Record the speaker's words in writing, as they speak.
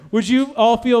Would you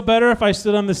all feel better if I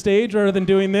stood on the stage rather than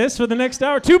doing this for the next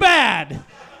hour? Too bad.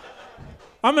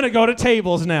 I'm going to go to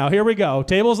tables now. Here we go.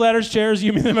 Tables, ladders, chairs.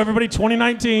 You meet them, everybody.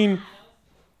 2019.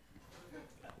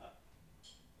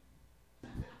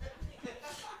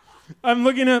 I'm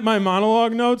looking at my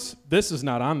monologue notes. This is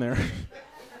not on there.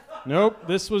 Nope,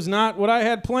 this was not what I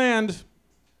had planned.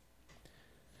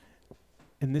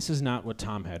 And this is not what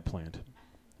Tom had planned.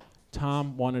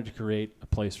 Tom wanted to create a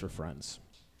place for friends.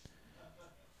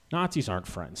 Nazis aren't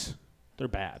friends. They're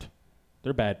bad.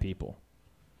 They're bad people.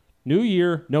 New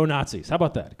year, no Nazis. How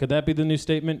about that? Could that be the new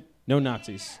statement? No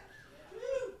Nazis.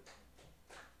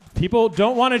 People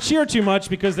don't want to cheer too much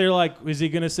because they're like, is he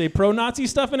going to say pro-Nazi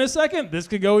stuff in a second? This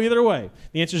could go either way.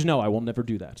 The answer is no, I will never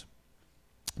do that.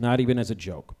 Not even as a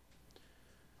joke.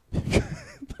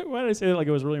 Why did I say that like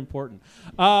it was really important?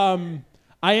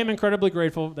 I am incredibly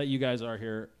grateful that you guys are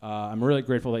here. I'm really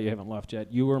grateful that you haven't left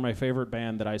yet. You were my favorite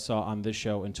band that I saw on this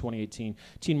show in 2018.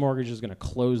 Teen Mortgage is going to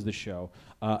close the show.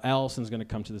 Allison's going to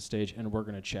come to the stage, and we're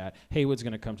going to chat. Haywood's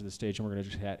going to come to the stage, and we're going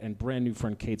to chat. And brand new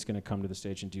friend Kate's going to come to the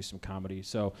stage and do some comedy.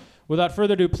 So without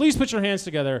further ado, please put your hands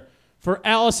together for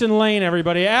Allison Lane,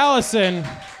 everybody. Allison.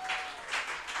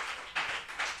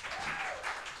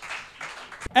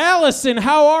 Allison,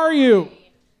 how are you?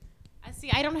 See,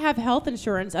 I don't have health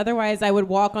insurance. Otherwise, I would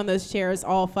walk on those chairs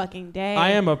all fucking day. I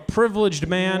am a privileged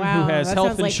man who has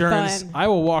health insurance. Like I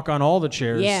will walk on all the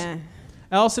chairs. Yeah.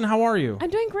 Allison, how are you? I'm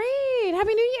doing great.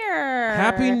 Happy New Year.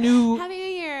 Happy New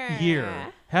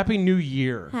Year. Happy New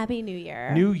Year. Happy New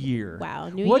Year. New Year. Wow,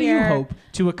 New Year. What do you hope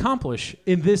to accomplish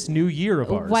in this new year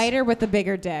of ours? Whiter with a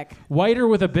bigger dick. Whiter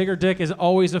with a bigger dick is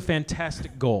always a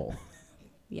fantastic goal.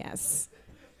 Yes.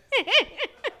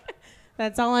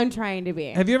 That's all I'm trying to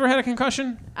be. Have you ever had a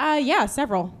concussion? Yeah,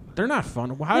 several. They're not fun.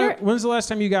 When's the last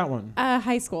time you got one?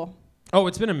 High school. Oh,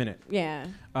 it's been a minute. Yeah.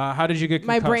 How did you get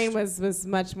concussed? My brain was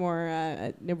much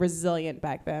more resilient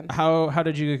back then. How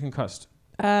did you get concussed?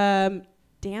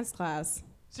 Dance class.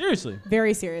 Seriously?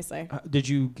 Very seriously. Did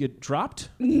you get dropped?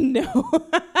 No.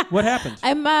 What happened?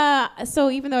 So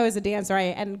even though I was a dancer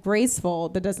and graceful,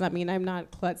 that does not mean I'm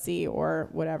not klutzy or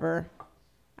whatever.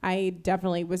 I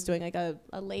definitely was doing like a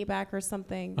layback or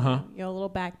something, a little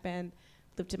back bend,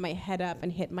 lifted my head up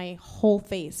and hit my whole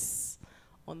face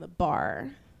on the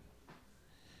bar.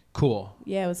 Cool.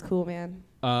 Yeah, it was cool, man.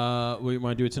 We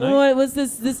want to do it tonight? Oh, it was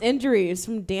this injury. It was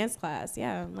from dance class.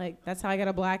 Yeah, like that's how I got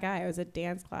a black eye. I was at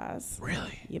dance class.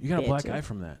 Really? You got a black eye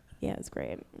from that? Yeah, it was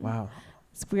great. Wow.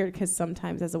 It's weird because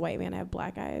sometimes as a white man I have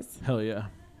black eyes. Hell yeah.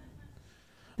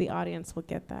 The audience will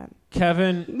get that.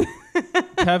 Kevin,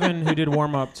 who did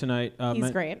warm up tonight,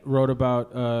 he's great. Wrote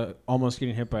about almost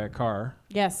getting hit by a car.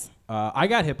 Yes. I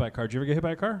got hit by a car. Did you ever get hit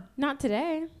by a car? Not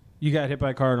today. You got hit by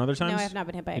a car in other times? No, I have not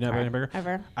been hit by a car. Never been hit by a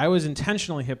car? Ever. I was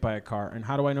intentionally hit by a car, and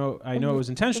how do I know? I know it was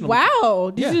intentional.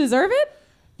 Wow. Did you deserve it?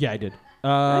 Yeah, I did.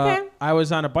 Okay. I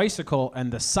was on a bicycle,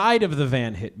 and the side of the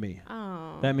van hit me.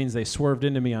 Oh. That means they swerved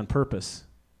into me on purpose.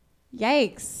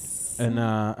 Yikes. And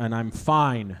I'm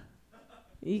fine.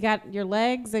 You got your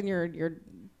legs and your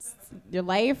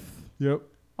life. Yep.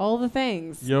 All the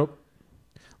things. Yep.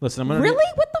 Listen, I'm gonna. Really?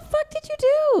 What the fuck did you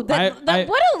do?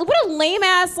 What a lame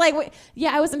ass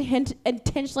yeah, I was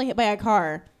intentionally hit by a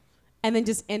car, and then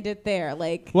just ended there.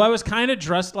 Like. Well, I was kind of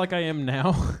dressed like I am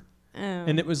now,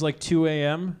 and it was like 2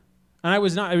 a.m. And I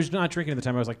was not drinking at the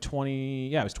time. I was like 20.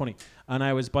 Yeah, I was 20, and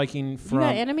I was biking from. You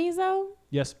got enemies though?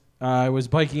 Yes, I was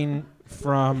biking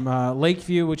from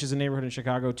Lakeview, which is a neighborhood in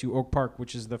Chicago, to Oak Park,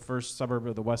 which is the first suburb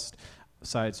of the west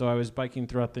side. So I was biking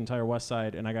throughout the entire west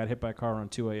side, and I got hit by a car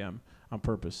around 2 a.m. on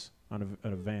purpose. On a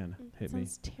van hit me.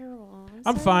 Sounds terrible.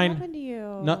 I'm fine. What happened to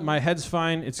you? My head's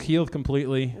fine. It's healed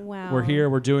completely. Wow. We're here.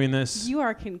 We're doing this. You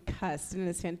are concussed, and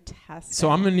it's fantastic. So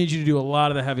I'm gonna need you to do a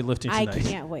lot of the heavy lifting I tonight.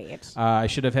 can't wait. I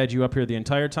should have had you up here the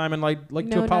entire time, and like No,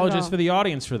 to apologize for the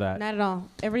audience for that. Not at all.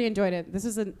 Everybody enjoyed it. This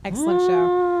is an excellent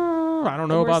show. I don't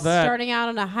know about that. We're starting out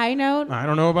on a high note. I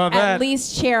don't know about that. At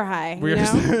least chair high.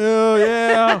 Oh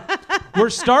yeah. We're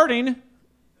starting.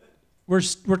 We're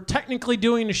technically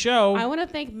doing a show. I want to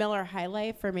thank Miller High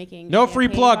Life for making no free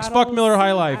plugs. bottles. Fuck Miller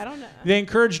High Life. I don't know. They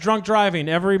encourage drunk driving.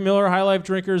 Every Miller High Life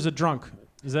drinker is a drunk.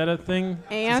 Is that a thing?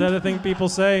 And? Is that a thing people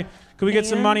say? Could we get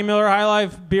some money, Miller High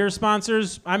Life beer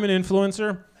sponsors? I'm an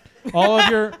influencer. All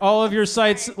of your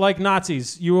sites like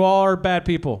Nazis. You all are bad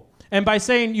people. And by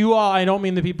saying you all, I don't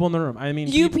mean the people in the room. I mean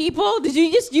you people. Did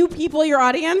you just you people your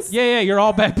audience? Yeah. You're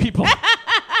all bad people.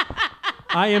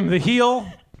 I am the heel.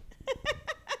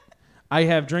 I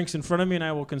have drinks in front of me and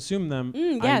I will consume them.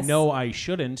 Yes. I know I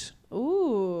shouldn't.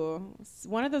 Ooh,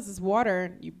 one of those is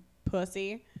water. You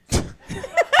pussy.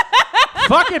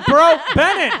 Fuck it, bro.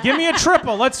 Bennett, give me a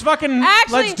triple. Let's do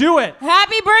it.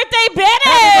 Happy birthday, Bennett!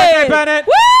 Happy birthday, Bennett.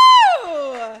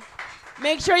 Woo!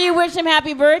 Make sure you wish him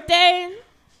happy birthday.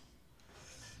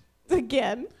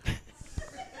 Again.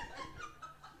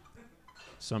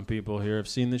 Some people here have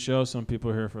seen the show. Some people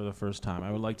are here for the first time.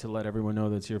 I would like to let everyone know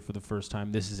that's here for the first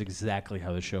time. This is exactly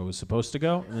how the show is supposed to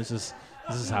go. And this is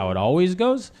how it always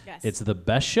goes. Yes. It's the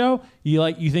best show.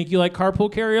 You think you like carpool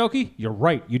karaoke? You're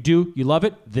right. You do. You love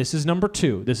it. This is number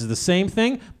 2. This is the same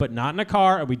thing, but not in a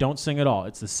car, and we don't sing at all.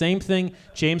 It's the same thing.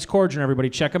 James Corden, everybody,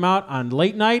 check him out on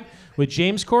Late Night with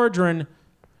James Corden.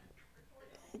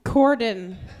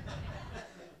 Corden?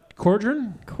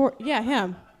 Yeah,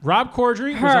 him. Rob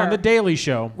Corddry was on The Daily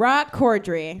Show. Rob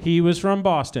Corddry. He was from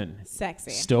Boston.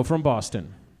 Sexy. Still from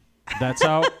Boston. That's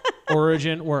how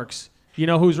Origin works. You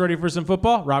know who's ready for some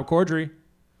football? Rob Corddry.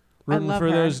 Rooting for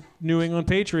those New England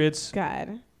Patriots.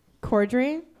 God.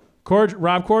 Corddry?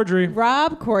 Rob Corddry.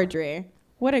 Rob Corddry.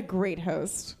 What a great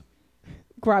host.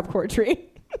 Rob Corddry.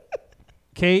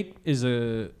 Kate is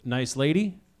a nice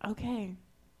lady. Okay.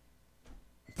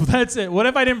 That's it. What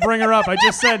if I didn't bring her up? I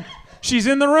just said... She's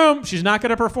in the room. She's not going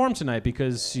to perform tonight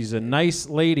because she's a nice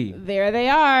lady. There they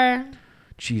are.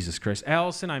 Jesus Christ.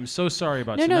 Allison, I'm so sorry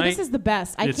about tonight. No, this is the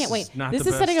best. I can't wait. This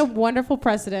is setting a wonderful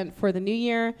precedent for the new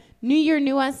year. New year,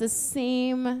 new us, the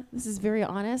same. This is very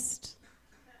honest.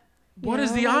 What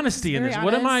is the honesty in this?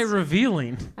 What am I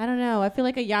revealing? I don't know. I feel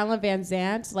like a Jana Van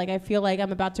Zant. Like, I feel like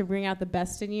I'm about to bring out the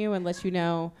best in you and let you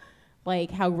know,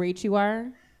 like, how great you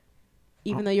are.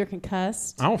 Even though you're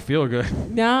concussed. I don't feel good.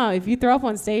 No, if you throw up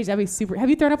on stage, that'd be super. Have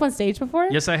you thrown up on stage before?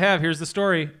 Yes, I have. Here's the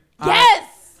story. Yes!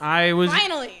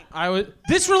 Finally.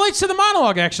 This relates to the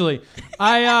monologue, actually.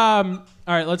 All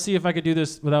right, let's see if I could do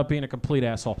this without being a complete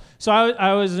asshole. So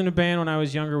I was in a band when I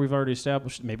was younger. We've already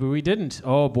established. Maybe we didn't.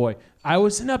 Oh, boy. I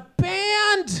was in a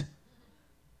band.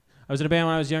 I was in a band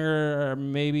when I was younger,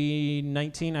 maybe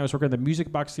 19. I was working at the Music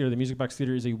Box Theater. The Music Box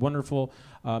Theater is a wonderful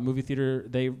movie theater.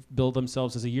 They build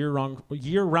themselves as a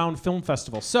year-round film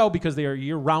festival. So because they are a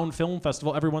year-round film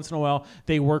festival, every once in a while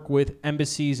they work with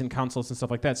embassies and consulates and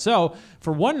stuff like that. So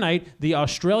for one night, the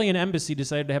Australian embassy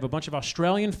decided to have a bunch of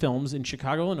Australian films in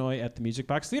Chicago, Illinois at the Music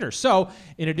Box Theater. So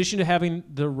in addition to having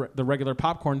the regular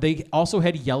popcorn, they also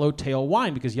had Yellowtail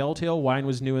wine because Yellowtail wine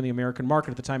was new in the American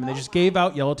market at the time, and they just gave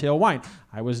out Yellowtail wine.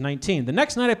 I was 19. The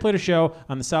next night I played a show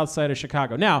on the south side of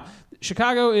Chicago. Now,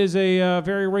 Chicago is a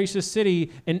very racist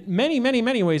city in many, many,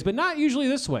 many ways, but not usually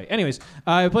this way. Anyways,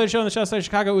 I played a show on the south side of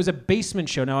Chicago. It was a basement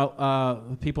show. Now,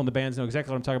 people in the bands know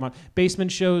exactly what I'm talking about.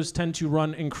 Basement shows tend to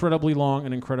run incredibly long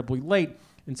and incredibly late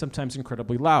and sometimes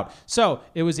incredibly loud. So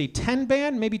it was a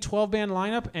 10-band, maybe 12-band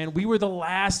lineup, and we were the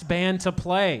last band to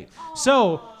play.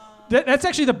 So... That's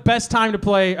actually the best time to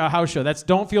play a house show.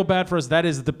 Don't feel bad for us. That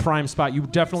is the prime spot. You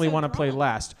definitely want to play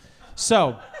last.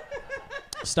 So,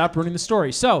 stop ruining the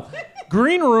story. So,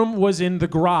 Green Room was in the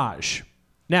garage.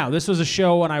 Now, this was a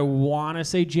show on, I want to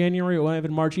say January, or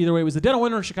even March. Either way, it was the dead of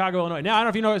winter in Chicago, Illinois. Now, I don't know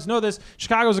if you guys know this.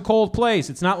 Chicago's a cold place.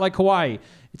 It's not like Hawaii.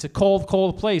 It's a cold,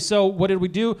 cold place. So, what did we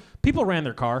do? People ran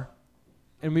their car,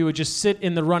 and we would just sit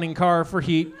in the running car for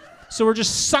heat. So, we're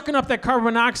just sucking up that carbon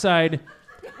monoxide,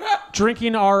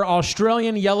 drinking our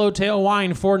Australian Yellowtail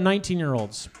wine for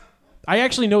 19-year-olds. I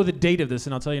actually know the date of this,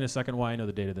 and I'll tell you in a second why I know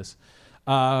the date of this.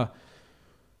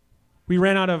 We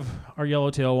ran out of our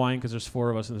Yellowtail wine because there's 4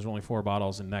 of us and there's only 4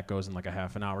 bottles, and that goes in like a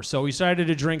half an hour. So we decided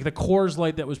to drink the Coors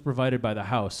Light that was provided by the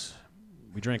house.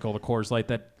 We drank all the Coors Light.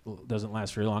 That doesn't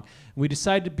last very long. We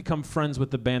decided to become friends with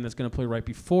the band that's going to play right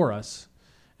before us.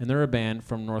 And they're a band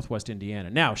from Northwest Indiana.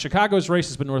 Now, Chicago's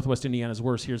racist, but Northwest Indiana's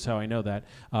worse. Here's how I know that.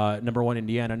 Number 1,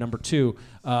 Indiana. Number 2,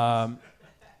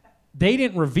 they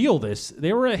didn't reveal this.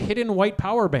 They were a hidden white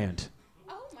power band.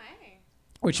 Oh, my.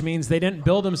 Which means they didn't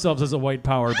build themselves as a white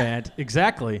power band.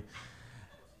 Exactly.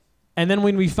 And then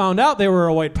when we found out they were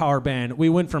a white power band, we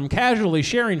went from casually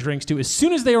sharing drinks to, as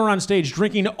soon as they were on stage,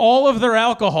 drinking all of their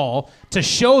alcohol to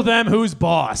show them who's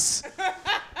boss.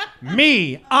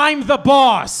 Me. I'm the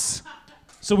boss.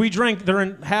 So we drank,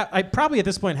 probably at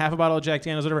this point, half a bottle of Jack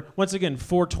Daniels, whatever. Once again,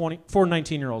 4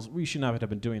 19-year-olds. We should not have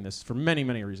been doing this for many,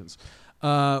 many reasons.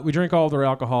 We drank all of their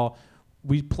alcohol.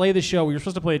 We play the show. We were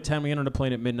supposed to play at 10. We ended up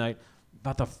playing at midnight.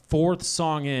 About the 4th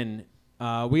song in,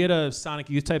 we had a Sonic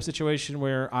Youth type situation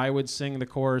where I would sing the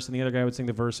chorus and the other guy would sing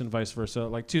the verse and vice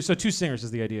versa. So 2 singers is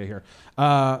the idea here.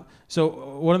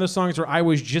 So one of the songs where I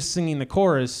was just singing the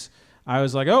chorus, I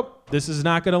was like, oh, this is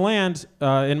not going to land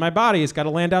in my body. It's got to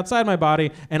land outside my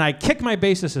body. And I kick my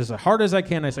bassist as hard as I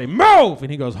can. I say, move! And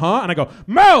he goes, huh? And I go,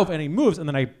 move! And he moves. And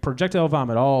then I projectile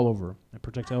vomit all over. I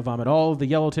projectile vomit all of the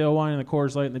Yellowtail wine and the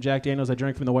Coors Light and the Jack Daniels I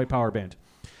drank from the White Power Band.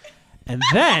 And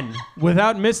then,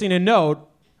 without missing a note,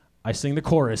 I sing the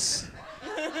chorus.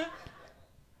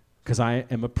 Because I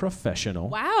am a professional.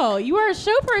 Wow, you are a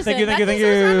show person. Thank you, thank you, thank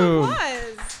you.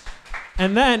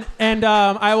 And then,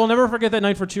 I will never forget that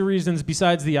night for two reasons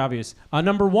besides the obvious.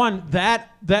 Number one,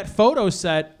 that photo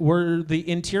set were the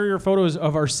interior photos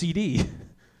of our CD.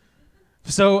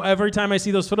 So every time I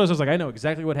see those photos, I was like, I know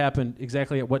exactly what happened,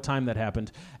 exactly at what time that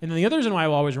happened. And then the other reason why I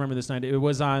will always remember this night, it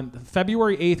was on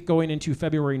February 8th going into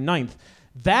February 9th.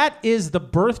 That is the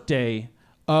birthday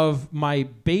of my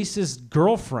bassist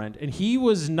girlfriend, and he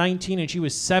was 19 and she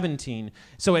was 17.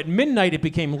 So at midnight, it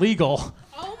became legal.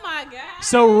 Oh my God.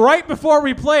 So right before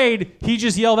we played, he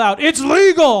just yelled out, "It's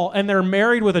legal!" And they're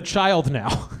married with a child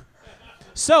now.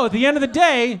 So at the end of the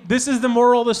day, this is the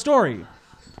moral of the story.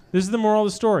 This is the moral of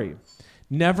the story.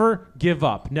 Never give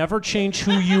up. Never change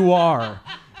who you are.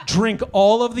 Drink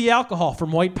all of the alcohol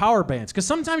from White Power Bands. Because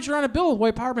sometimes you're on a bill with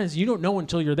White Power Bands and you don't know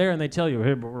until you're there and they tell you,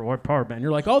 "Hey, we're a White Power Band."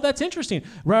 You're like, "Oh, that's interesting."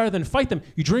 Rather than fight them,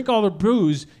 you drink all the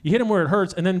booze, you hit them where it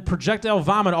hurts, and then projectile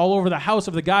vomit all over the house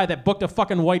of the guy that booked a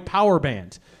fucking White Power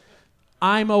Band.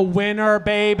 I'm a winner,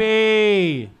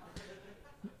 baby.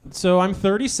 So I'm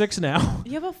 36 now.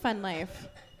 You have a fun life.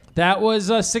 That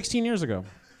was 16 years ago.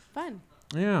 Fun.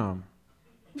 Yeah.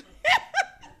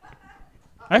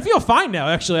 I feel fine now,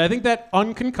 actually. I think that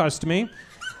unconcussed me.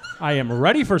 I am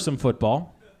ready for some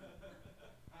football.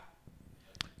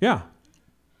 Yeah.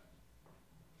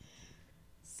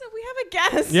 So we have a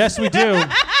guest. Yes, we do.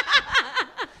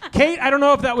 Kate, I don't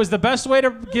know if that was the best way to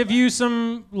give you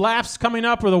some laughs coming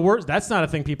up or the worst. That's not a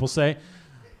thing people say.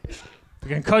 The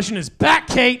concussion is back,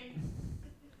 Kate.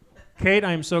 Kate,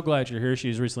 I am so glad you're here. She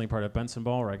was recently part of Benson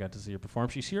Ball, where I got to see her perform.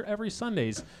 She's here every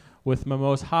Sundays with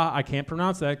Mimosa. I can't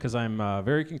pronounce that because I'm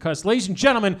very concussed. Ladies and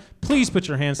gentlemen, please put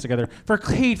your hands together for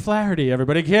Kate Flaherty,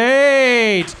 everybody.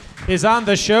 Kate is on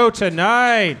the show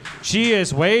tonight. She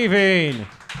is waving.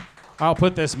 I'll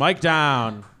put this mic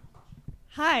down.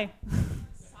 Hi.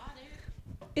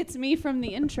 It's me from the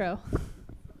intro.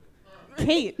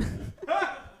 Kate.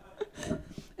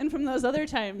 And from those other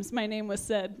times, my name was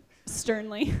said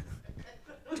sternly.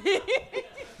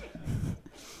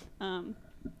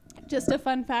 Just a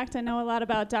fun fact, I know a lot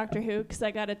about Doctor Who because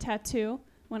I got a tattoo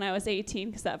when I was 18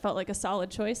 because that felt like a solid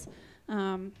choice.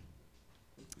 Good.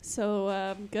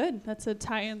 That's a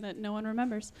tie-in that no one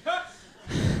remembers.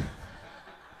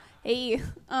 Hey.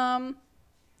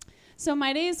 So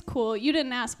my day is cool. You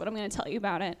didn't ask, but I'm going to tell you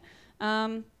about it.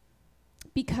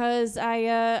 Because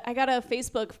I got a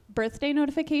Facebook birthday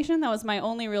notification. That was my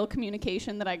only real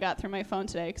communication that I got through my phone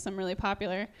today because I'm really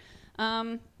popular.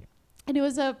 And it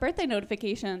was a birthday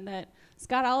notification that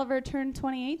Scott Oliver turned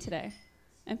 28 today.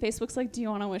 And Facebook's like, "Do you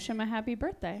want to wish him a happy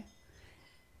birthday?"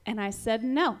 And I said,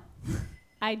 "No,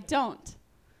 I don't."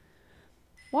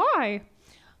 Why?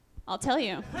 I'll tell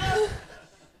you.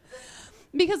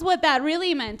 Because what that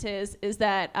really meant is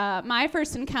that my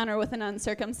first encounter with an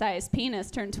uncircumcised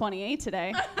penis turned 28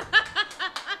 today.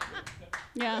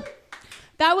 Yeah.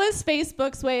 That was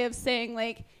Facebook's way of saying,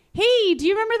 like, "Hey, do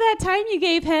you remember that time you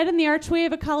gave head in the archway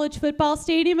of a college football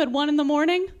stadium at 1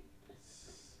 a.m?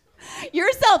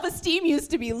 Your self-esteem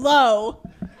used to be low.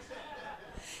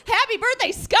 Happy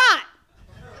birthday, Scott!"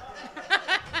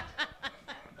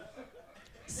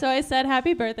 So I said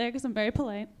happy birthday because I'm very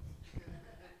polite.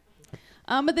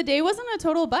 But the day wasn't a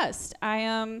total bust.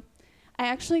 I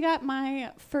actually got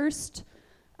my first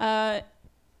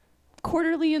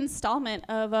quarterly installment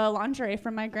of lingerie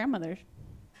from my grandmother.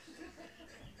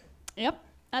 Yep,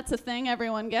 that's a thing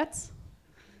everyone gets.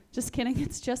 Just kidding,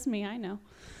 it's just me, I know.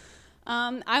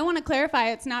 I want to clarify,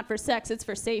 it's not for sex, it's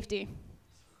for safety.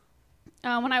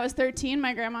 When I was 13,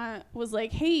 my grandma was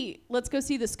like, "Hey, let's go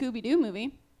see the Scooby-Doo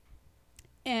movie."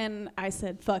 And I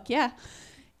said, "Fuck yeah."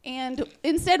 And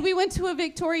instead we went to a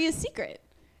Victoria's Secret.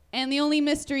 And the only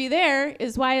mystery there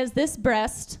is, why is this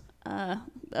breast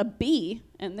a B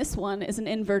and this one is an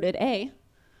inverted A?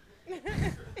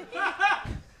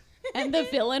 And the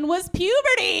villain was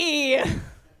puberty.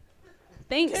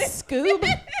 Thanks, Scoob.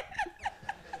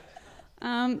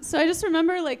 So I just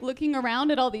remember like looking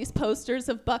around at all these posters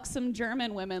of buxom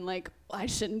German women like, "I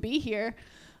shouldn't be here."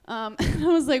 And I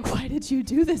was like, "Why did you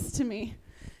do this to me?"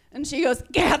 And she goes,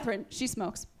 "Catherine," she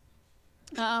smokes.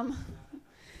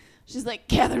 She's like,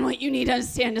 "Catherine, what you need to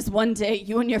understand is one day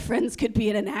you and your friends could be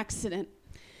in an accident.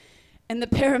 And the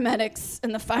paramedics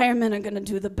and the firemen are going to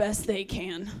do the best they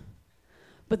can.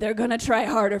 But they're going to try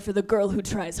harder for the girl who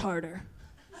tries harder."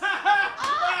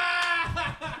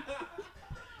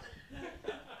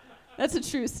 That's a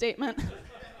true statement.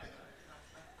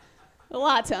 A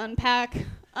lot to unpack.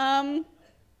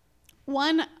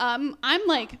 One, I'm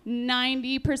like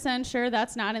 90% sure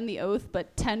that's not in the oath,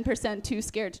 but 10% too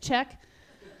scared to check.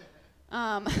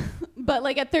 But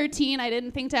like at 13, I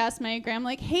didn't think to ask my grandma,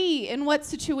 like, hey, in what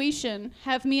situation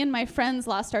have me and my friends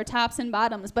lost our tops and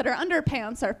bottoms, but our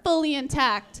underpants are fully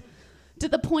intact to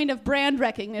the point of brand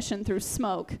recognition through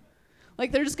smoke?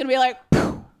 Like, they're just gonna be like,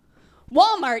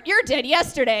 Walmart, you're dead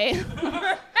yesterday.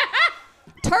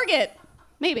 Target,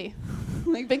 maybe.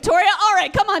 Like, Victoria, all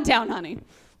right, come on down, honey.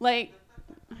 Like,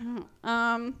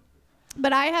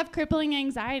 but I have crippling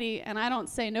anxiety, and I don't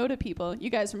say no to people. You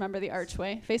guys remember the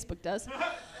archway? Facebook does.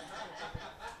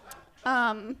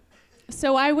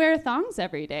 So I wear thongs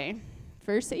every day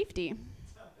for safety.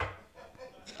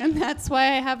 And that's why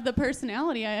I have the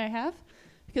personality I have,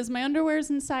 because my underwear's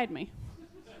inside me.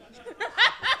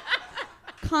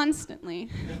 Constantly.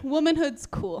 Womanhood's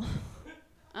cool.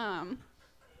 That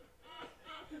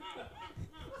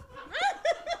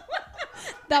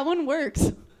one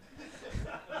works.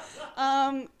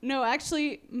 No,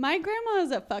 actually, my grandma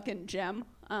is a fucking gem.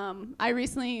 I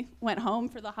recently went home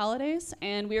for the holidays,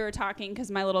 and we were talking because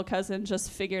my little cousin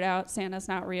just figured out Santa's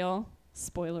not real.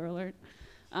 Spoiler alert.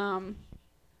 And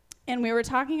we were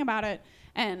talking about it,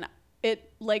 and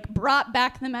it like brought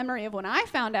back the memory of when I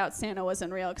found out Santa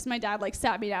wasn't real, because my dad like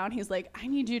sat me down. He's like, I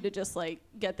need you to just like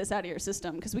get this out of your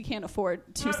system because we can't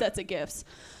afford 2 sets of gifts.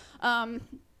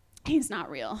 He's not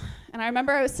real. And I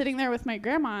remember I was sitting there with my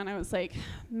grandma, and I was like,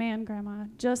 man, Grandma,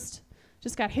 just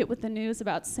got hit with the news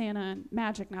about Santa and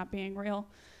magic not being real.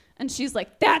 And she's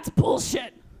like, that's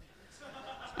bullshit.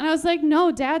 And I was like,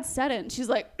 no, Dad said it. And she's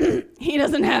like, he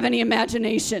doesn't have any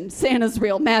imagination. Santa's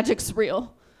real, magic's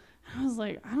real. I was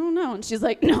like, I don't know. And she's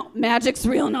like, no, magic's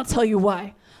real, and I'll tell you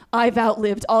why. I've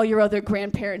outlived all your other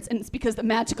grandparents, and it's because the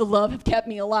magic of love have kept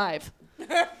me alive.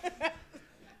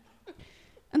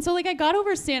 And so, like, I got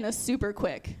over Santa super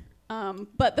quick.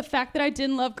 But the fact that I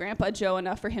didn't love Grandpa Joe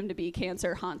enough for him to be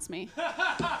Cancer haunts me.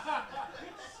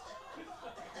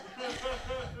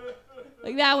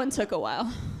 Like, that one took a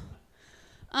while.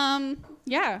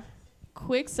 Yeah.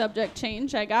 Quick subject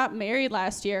change. I got married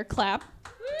last year. Clap.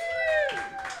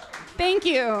 Thank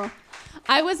you.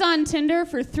 I was on Tinder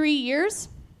for 3 years,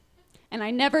 and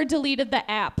I never deleted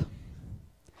the app.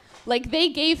 Like, they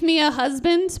gave me a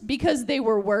husband because they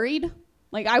were worried.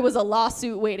 Like, I was a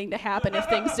lawsuit waiting to happen if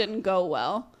things didn't go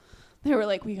well. They were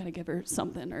like, we gotta give her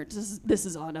something, or this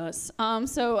is on us.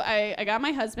 So I got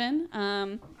my husband.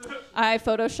 I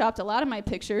photoshopped a lot of my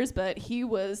pictures, but he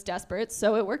was desperate,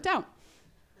 so it worked out.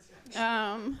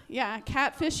 Yeah,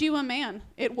 catfish you a man.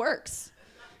 It works.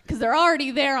 Because they're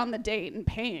already there on the date and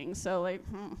paying, so like,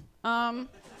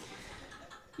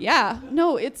 yeah,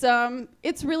 no, it's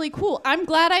really cool. I'm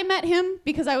glad I met him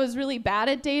because I was really bad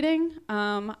at dating.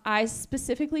 I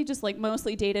specifically just like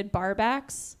mostly dated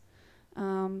barbacks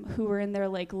who were in their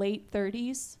like late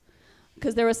 30s,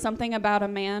 because there was something about a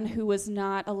man who was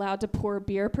not allowed to pour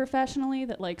beer professionally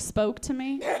that like spoke to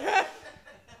me.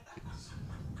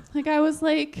 Like, I was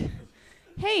like,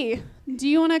 hey, do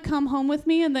you want to come home with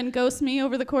me and then ghost me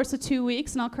over the course of 2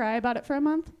 weeks and I'll cry about it for a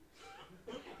month?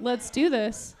 Let's do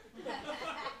this.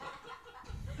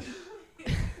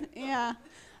 Yeah.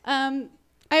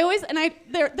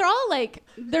 They're all like,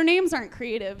 their names aren't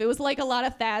creative. It was like a lot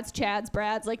of Thads, Chads,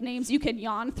 Brads, like names you can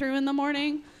yawn through in the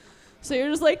morning. So you're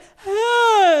just like,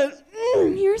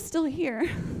 you're still here.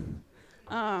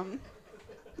 It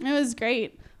was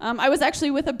great. I was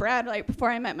actually with a Brad right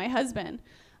before I met my husband.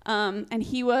 And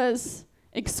he was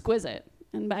exquisite.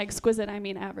 And by exquisite, I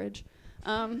mean average.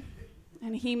 And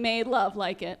he made love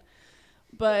like it.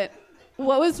 But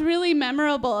what was really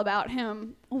memorable about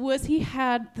him was he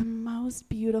had the most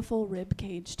beautiful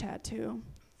ribcage tattoo.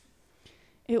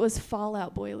 It was Fall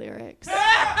Out Boy lyrics.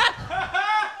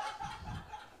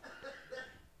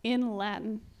 In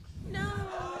Latin. No.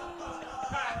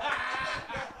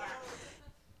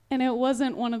 And it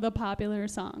wasn't one of the popular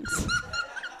songs.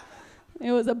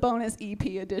 It was a bonus EP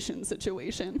edition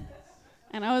situation.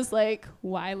 And I was like,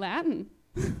 why Latin?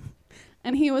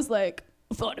 And he was like,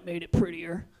 I thought it made it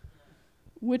prettier.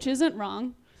 Which isn't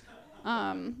wrong.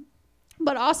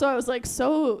 But also I was like,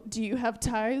 so do you have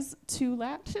ties to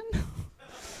Latin?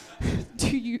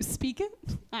 Do you speak it?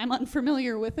 I'm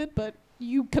unfamiliar with it, but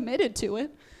you committed to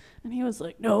it. And he was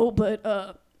like, no, but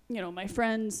my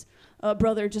friend's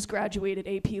brother just graduated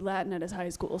AP Latin at his high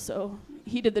school, so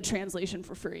he did the translation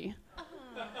for free.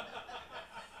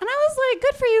 And I was like,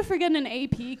 good for you for getting an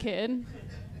AP, kid.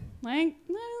 Like,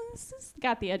 this has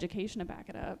got the education to back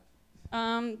it up.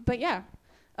 But yeah.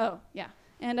 Oh, yeah.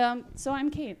 And so I'm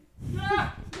Kate.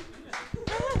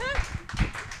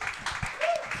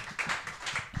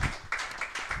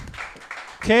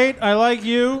 Kate, I like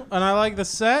you, and I like the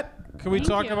set. Can we Thank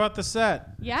talk you. about the set?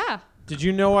 Yeah. Did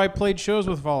you know I played shows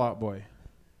with Fall Out Boy?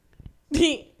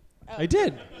 I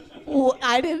did. Well,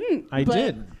 I didn't. I but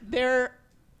did. They're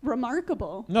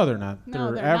remarkable. No, they're not. No,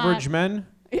 they're they're average not. men.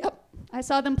 Yep. I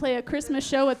saw them play a Christmas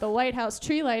show at the White House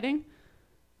tree lighting.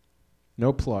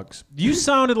 No plugs. You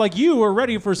sounded like you were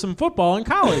ready for some football in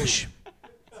college.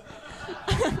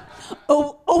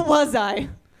 Oh, was I?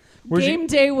 Where'd you- Game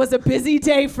day was a busy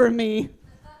day for me.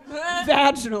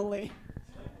 Vaginally.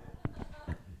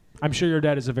 I'm sure your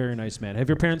dad is a very nice man. Have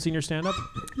your parents seen your stand-up?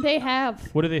 They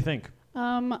have. What do they think?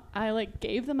 I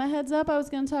gave them a heads up. I was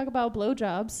gonna talk about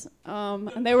blowjobs,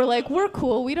 and they were like, "We're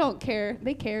cool. We don't care."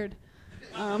 They cared.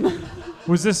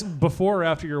 Was this before or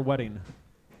after your wedding?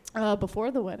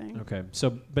 Before the wedding, Okay.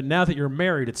 So, but now that you're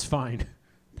married, it's fine.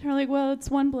 they're like, "Well, it's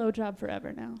one blowjob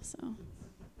forever now, so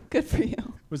good for you."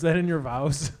 Was that in your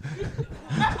vows?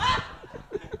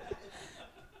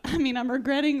 I mean, I'm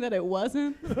regretting that it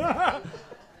wasn't.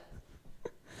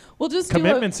 We'll just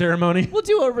Commitment ceremony. We'll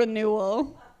do a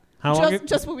renewal. How long?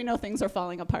 Just when we know things are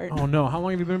falling apart. Oh no! How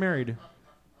long have you been married?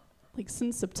 Like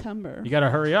since September. You gotta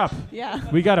hurry up. Yeah.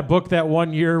 We gotta book that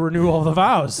 1 year renewal of the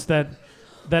vows that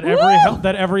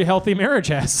every healthy marriage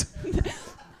has.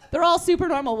 They're all super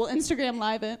normal. We'll Instagram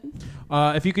live it.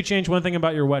 If you could change one thing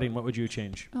about your wedding, what would you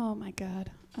change? Oh my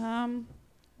God.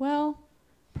 Well,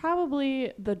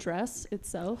 probably the dress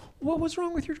itself. What was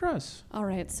wrong with your dress? All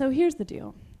right. So here's the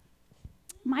deal.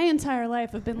 My entire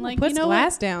life I've been like, Puts you know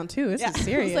glass what? down too. This is I was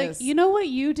serious. like, you know what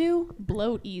you do?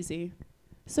 Bloat easy.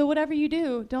 So whatever you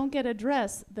do, don't get a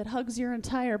dress that hugs your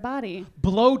entire body.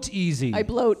 Bloat easy. I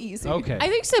bloat easy. Okay. I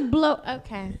think so. Blow.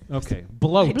 Okay. Okay.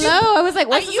 Bloat. Blow. I was like,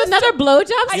 what's this, used another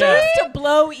blowjob I story? used to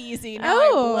blow easy. Now I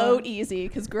Oh. bloat easy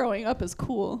because growing up is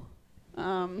cool.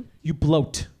 You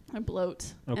bloat. I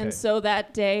bloat. Okay. And so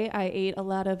that day I ate a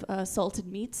lot of salted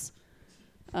meats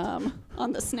on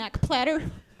the snack platter.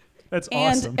 That's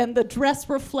awesome. And the dress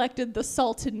reflected the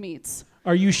salted meats.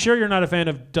 Are you sure you're not a fan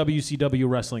of WCW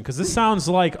wrestling? Because this sounds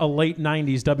like a late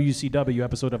 90s WCW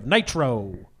episode of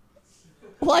Nitro.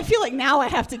 Well, I feel like now I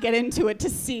have to get into it to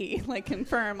see,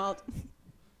 confirm. I'll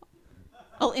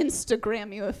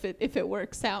Instagram you if it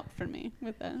works out for me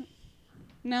with that.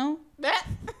 No?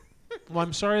 Well,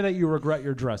 I'm sorry that you regret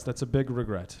your dress. That's a big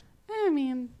regret. I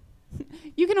mean,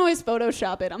 you can always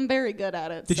Photoshop it. I'm very good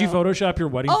at it. Did you Photoshop your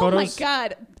wedding Oh photos? my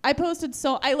God. I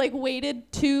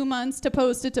waited 2 months to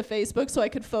post it to Facebook so I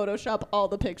could Photoshop all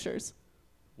the pictures.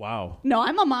 Wow. No,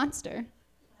 I'm a monster.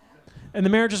 And the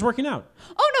marriage is working out.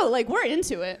 Oh no, we're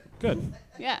into it. Good.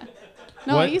 Yeah.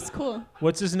 No, What? he's cool.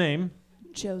 What's his name?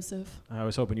 Joseph. I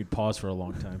was hoping you'd pause for a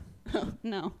long time.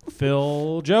 No.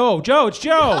 Phil. Joe. Joe, it's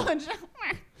Joe.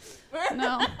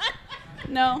 No.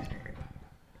 No.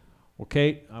 Well,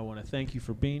 Kate, I want to thank you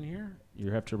for being here.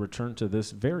 You have to return to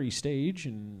this very stage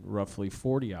in roughly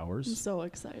 40 I'm hours. so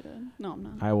excited. No, I'm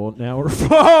not. I will now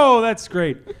oh, that's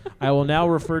great. I will now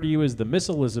refer to you as the Miss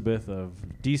Elizabeth of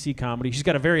DC comedy. She's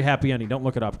got a very happy ending. Don't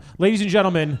look it up. Ladies and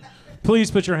gentlemen, please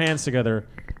put your hands together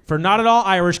for Not At All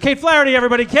Irish, Kate Flaherty,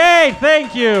 everybody. Kate,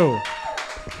 thank you.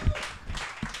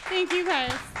 Thank you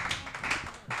guys.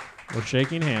 We're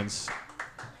shaking hands.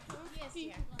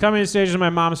 Coming to stage is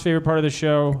my mom's favorite part of the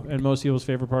show and most people's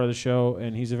favorite part of the show,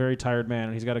 and he's a very tired man,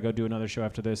 and he's got to go do another show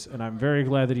after this, and I'm very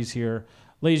glad that he's here.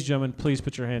 Ladies and gentlemen, please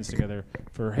put your hands together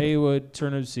for Haywood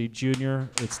Turnipseed Jr.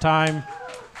 It's time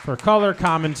for color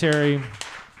commentary.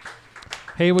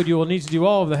 Haywood, you will need to do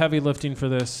all of the heavy lifting for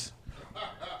this,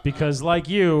 because like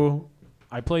you,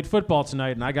 I played football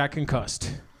tonight, and I got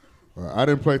concussed. Well, I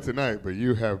didn't play tonight, but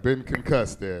you have been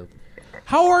concussed there.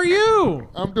 How are you?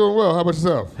 I'm doing well. How about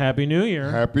yourself? Happy New Year.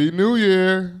 Happy New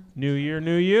Year. New Year,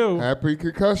 new you. Happy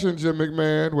concussion, Jim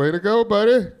McMahon. Way to go,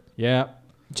 buddy. Yeah.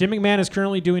 Jim McMahon is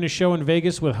currently doing a show in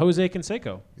Vegas with Jose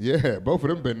Canseco. Yeah, both of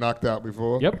them been knocked out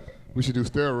before. Yep. We should do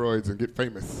steroids and get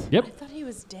famous. Yep. I thought he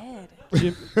was dead.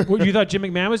 What, you thought Jim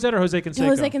McMahon was dead or Jose Canseco?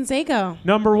 Jose Canseco.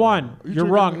 Number one, you're drinking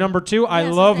wrong. that? Number two, I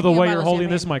Yes, love I'm the drinking a way bottle you're of holding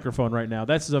this champagne. microphone right now.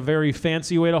 That's a very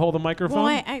fancy way to hold a microphone.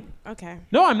 Well, okay.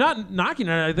 No, I'm not knocking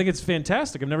it. I think it's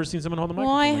fantastic. I've never seen someone hold a Well,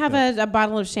 microphone. I like have that. a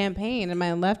bottle of champagne in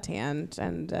my left hand,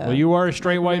 and Well, you are a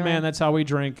straight white Yeah. man. That's how we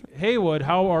drink. Haywood,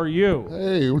 how are you?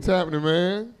 Hey, what's happening,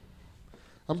 man?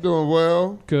 I'm doing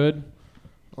well. Good.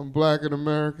 I'm black in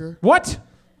America. What?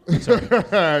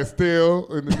 Still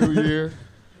in the new year.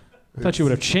 I thought you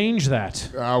would have changed that.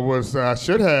 I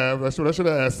should have. That's what I should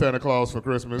have asked Santa Claus for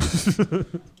Christmas.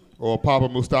 Or Papa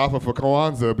Mustafa for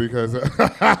Kwanzaa because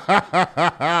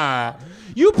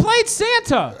You played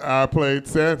Santa. I played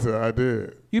Santa. I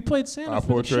did. You played Santa. I for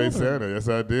the portrayed children. Santa. Yes,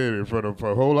 I did in front of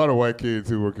a whole lot of white kids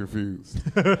who were confused.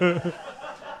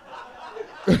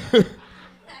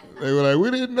 They were like, we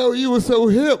didn't know you were so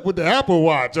hip with the Apple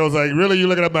Watch. I was like, really? You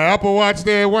looking at my Apple Watch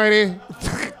there, Whitey?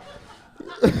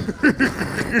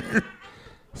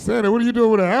 Santa, what are you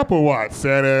doing with an Apple Watch?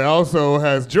 Santa also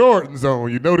has Jordans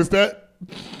on. You noticed that?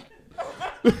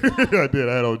 I did.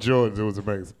 I had on Jordans. It was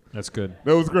amazing. That's good.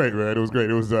 That was great, man. It was great.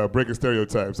 It was breaking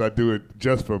stereotypes. I do it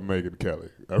just for Megyn Kelly.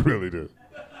 I really do.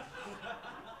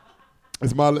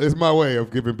 It's my way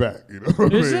of giving back. You know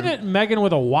what Isn't I mean? it Megan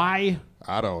with a Y?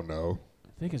 I don't know.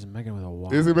 I think it's Megan with a Y.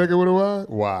 Is it Megan with a Y?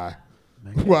 Why?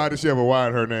 Megan. Why does she have a Y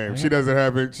in her name? She doesn't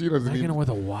have it. She doesn't Megan even. with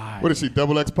a Y. What is she?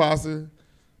 Double X posse?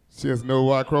 She has no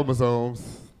Y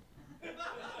chromosomes.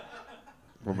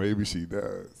 Or maybe she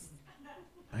does,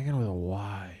 Megan with a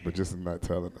Y. but just not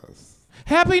telling us.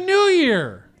 Happy New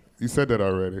Year! You said that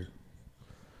already.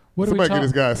 What do we Somebody get talk?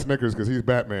 this guy Snickers because he's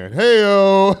Batman.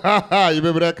 Hey-o! Ha ha! You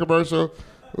remember that commercial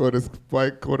where this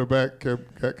white quarterback got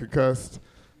concussed?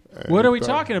 What are we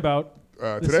talking about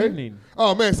this today? evening?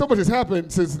 Oh, man, so much has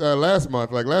happened since last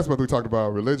month. Like last month we talked about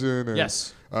religion. And,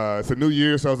 Yes. it's a new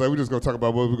year, so I was like, we're just going to talk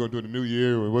about what we're going to do in the new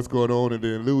year and what's going on. And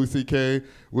then Louis C.K.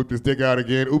 whipped his dick out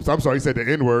again. Oops, I'm sorry, he said the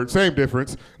N-word. Same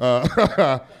difference.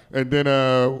 And then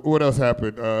what else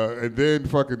happened? And then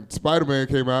fucking Spider-Man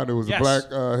came out, and it was Yes. a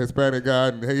black Hispanic guy,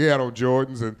 and he had on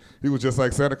Jordans, and he was just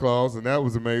like Santa Claus, and that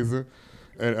was amazing.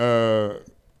 And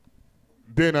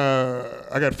then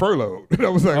I got furloughed. And I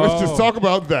was like, let's just Oh. talk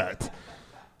about that.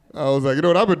 I was like, you know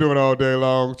what I've been doing all day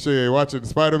long? Shit, watching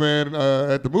Spider-Man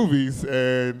at the movies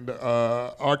and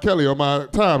R. Kelly on my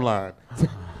timeline.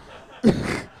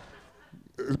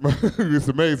 It's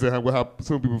amazing how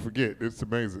soon people forget. It's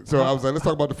amazing. So I was like, let's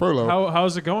talk about the furlough.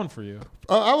 How's it going for you?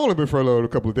 I've only been furloughed a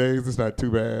couple of days. It's not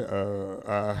too bad.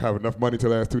 I have enough money to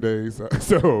last 2 days.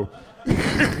 So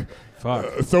Fuck.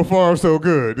 so far, so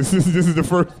good. This is the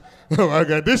first. I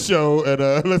got this show,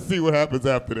 and let's see what happens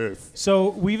after this.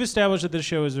 So we've established that this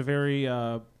show is a very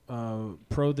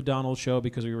pro the Donald show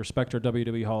because we respect our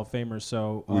WWE Hall of Famers.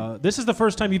 So this is the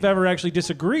first time you've ever actually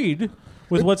disagreed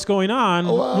with what's going on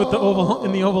with the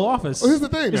Oval Office. Well, here's the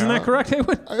thing. Isn't now. that correct,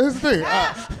 Haywood? Here's the thing.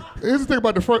 Here's the thing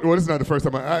about the first. Well, this is not the first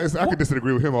time. I could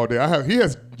disagree with him all day. He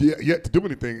has yet to do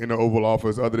anything in the Oval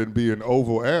Office other than be an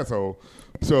Oval asshole.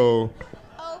 So,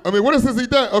 I mean, what else has he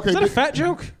done? Okay, Is that a fat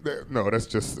joke? no, that's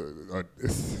just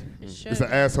it's should.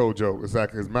 an asshole joke. It's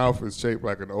like his mouth is shaped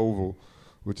like an oval,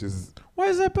 which is Why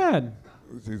is that bad?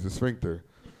 he's a sphincter.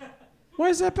 Why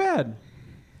is that bad?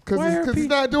 Because Why are he's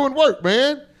not doing work,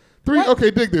 man. Okay,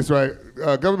 dig this, right?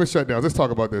 Government shutdowns. Let's talk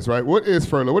about this, right? What is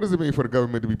furlough? What does it mean for the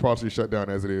government to be partially shut down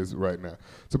as it is right now?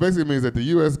 So basically it means that the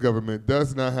U.S. government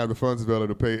does not have the funds available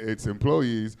to pay its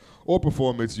employees or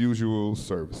perform its usual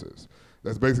services.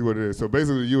 That's basically what it is. So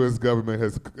basically the U.S. government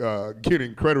has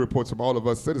getting credit reports from all of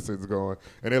us citizens going,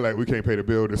 and they're like, we can't pay the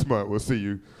bill this month. We'll see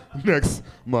you next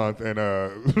month, and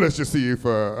let's just see if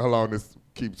how long this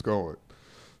keeps going.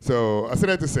 So I said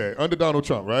that to say, under Donald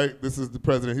Trump, right? This is the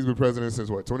president. He's been president since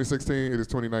what? 2016? It is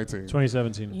 2019.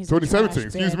 2017. He's a 2017, trash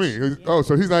excuse bitch. me.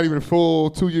 So he's not even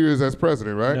full 2 years as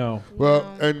president, right? No. Well,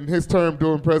 No. and his term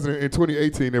during president in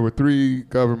 2018, there were 3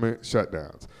 government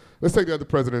shutdowns. Let's take the other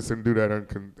presidents and do that in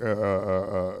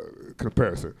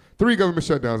comparison. 3 government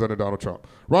shutdowns under Donald Trump.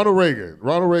 Ronald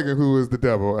Reagan, who is the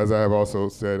devil, as I have also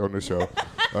said on the show.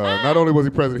 Not only was he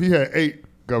president, he had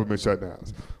 8 government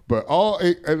shutdowns. But all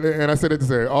 8, and I said that to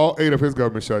say, all 8 of his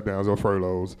government shutdowns or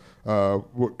furloughs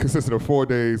consisted of 4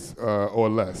 days or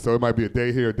less. So it might be a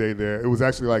day here, a day there. It was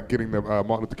actually like getting the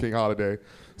Martin Luther King holiday.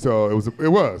 So it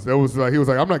was like he was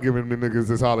like, I'm not giving the niggas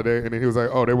this holiday, and then he was like,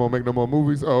 oh, they won't make no more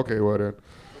movies. Oh, okay, well then,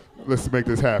 let's make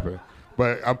this happen.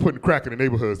 But I'm putting crack in the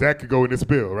neighborhoods. That could go in this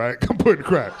bill, right? I'm putting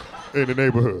crack in the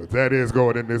neighborhoods. That is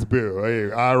going in this bill.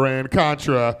 Hey, Iran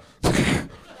Contra.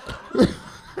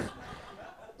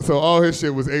 So all his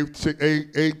shit was eight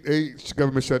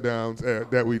government shutdowns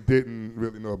that we didn't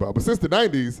really know about. But since the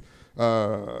 90s,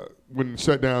 when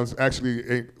shutdowns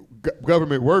actually,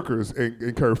 government workers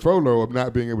incur furlough of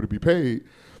not being able to be paid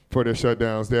for their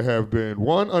shutdowns, there have been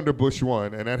 1 under Bush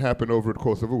 1, and that happened over the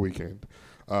course of a weekend.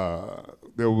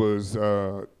 There was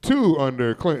 2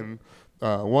 under Clinton.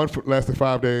 One lasted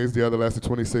 5 days, the other lasted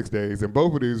 26 days, and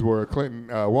both of these were Clinton.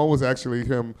 One was actually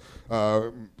him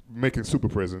making super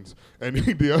prisons, and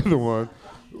the other one,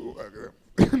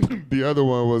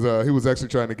 was he was actually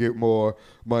trying to get more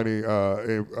money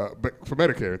for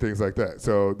Medicare and things like that.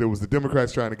 So there was the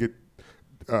Democrats trying to get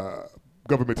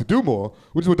government to do more,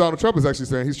 which is what Donald Trump is actually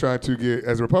saying. He's trying to get,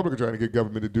 as a Republican, trying to get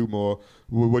government to do more.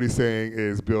 What he's saying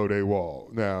is build a wall.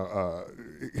 Now,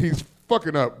 he's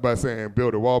fucking up by saying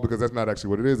build a wall because that's not actually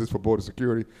what it is. It's for border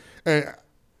security. And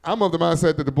I'm of the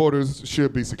mindset that the borders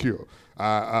should be secure.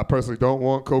 I personally don't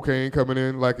want cocaine coming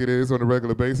in like it is on a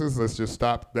regular basis. Let's just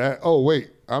stop that. Oh,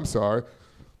 wait, I'm sorry.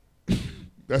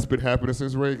 That's been happening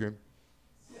since Reagan.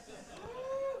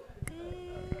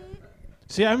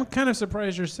 See, I'm kind of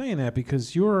surprised you're saying that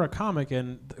because you're a comic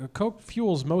and Coke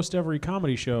fuels most every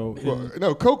comedy show. Well,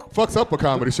 no, Coke fucks up a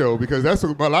comedy show because that's a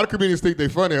lot of comedians think they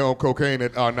funny on cocaine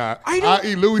that are not.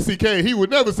 I.e. Louis C.K. He would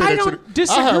never say I that don't shit.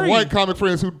 disagree. I have white comic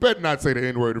friends who better not say the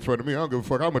N-word in front of me. I don't give a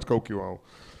fuck how much Coke you on.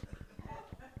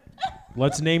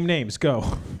 Let's name names.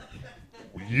 Go.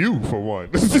 You, for one.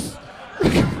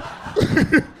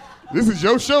 This is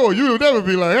your show. You will never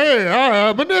be like,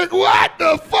 hey, but nigga, what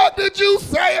the fuck did you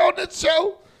say on the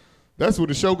show? That's when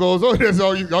the show goes on. That's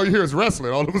all you hear is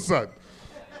wrestling all of a sudden.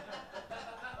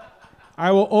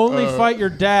 I will only fight your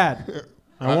dad.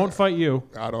 I won't fight you.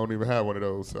 I don't even have one of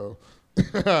those, so.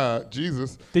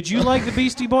 Jesus. Did you like the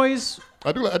Beastie Boys?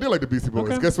 I did like the Beastie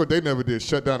Boys. Okay. Guess what they never did?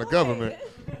 Shut down the government.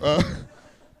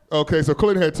 Okay, so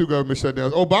Clinton had 2 government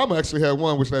shutdowns. Obama actually had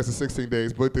one, which lasted 16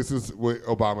 days, but this is with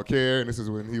Obamacare, and this is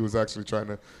when he was actually trying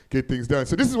to get things done.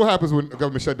 So this is what happens when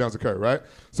government shutdowns occur, right?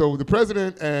 So the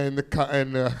president and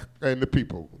the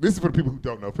people. This is for the people who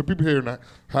don't know. For people here in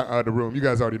the room, you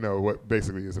guys already know what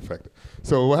basically is affected.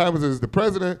 So what happens is the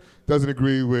president doesn't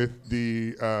agree with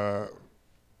the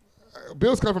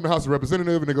bills come from the House of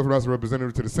Representatives, and they go from the House of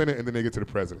Representatives to the Senate, and then they get to the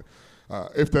president.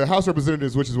 If the House of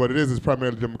Representatives, which is what it is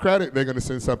primarily Democratic, they're going to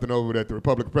send something over that the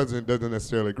Republican president doesn't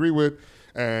necessarily agree with,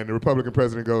 and the Republican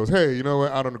president goes, hey, you know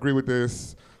what, I don't agree with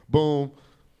this. Boom,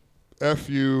 F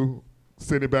you,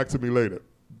 send it back to me later.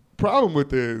 Problem with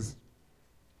this,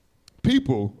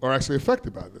 people are actually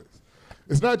affected by this.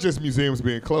 It's not just museums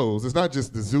being closed. It's not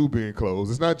just the zoo being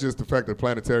closed. It's not just the fact that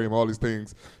planetarium, all these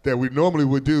things that we normally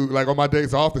would do. Like on my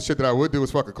days off, the shit that I would do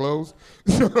was fucking close.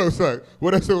 So it's like,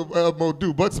 what else am I gonna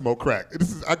do but smoke crack?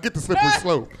 I get the slippery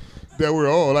slope that we're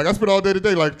all. Like I spent all day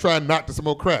today like trying not to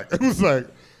smoke crack. It was like,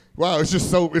 wow, it's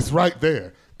just so, it's right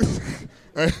there.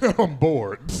 And I'm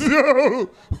bored. So,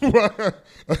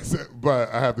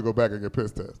 but I have to go back and get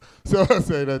piss test. So I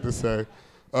say that to say,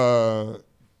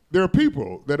 there are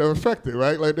people that are affected,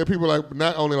 right? Like there are people like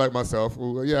not only like myself.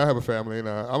 Well, yeah, I have a family, and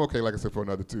I'm okay, like I said, for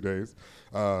another 2 days.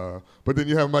 But then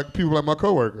you have people like my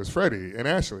coworkers, Freddie and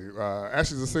Ashley.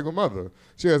 Ashley's a single mother.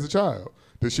 She has a child.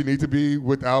 Does she need to be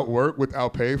without work,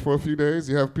 without pay for a few days?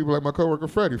 You have people like my coworker,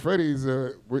 Freddie. Freddie's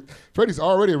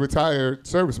already a retired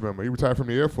service member. He retired from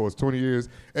the Air Force 20 years,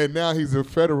 and now he's a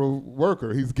federal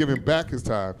worker. He's giving back his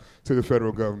time to the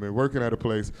federal government, working at a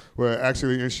place where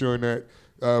actually ensuring that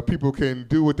people can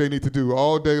do what they need to do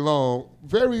all day long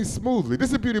very smoothly. This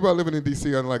is the beauty about living in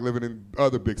D.C. unlike living in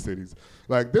other big cities.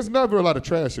 Like, there's never a lot of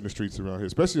trash in the streets around here,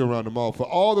 especially around the mall, for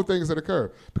all the things that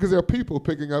occur. Because there are people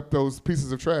picking up those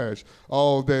pieces of trash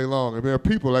all day long. And there are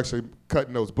people actually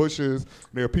cutting those bushes.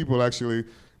 And there are people actually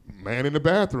manning the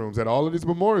bathrooms at all of these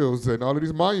memorials and all of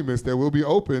these monuments that will be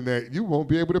open that you won't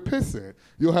be able to piss in.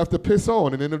 You'll have to piss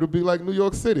on, and then it'll be like New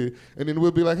York City. And then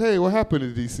we'll be like, hey, what happened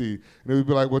in D.C.? And it'll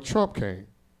be like, well, Trump came.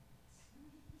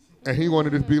 And he wanted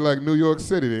to be like New York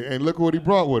City. And look what he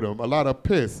brought with him, a lot of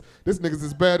piss. This nigga's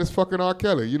as bad as fucking R.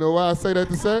 Kelly. You know why I say that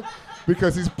to say?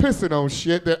 Because he's pissing on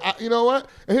shit that, you know what?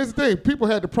 And here's the thing, people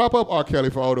had to prop up R.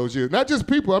 Kelly for all those years. Not just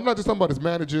people, I'm not just talking about his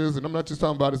managers, and I'm not just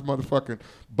talking about his motherfucking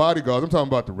bodyguards. I'm talking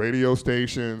about the radio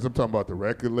stations, I'm talking about the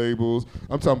record labels,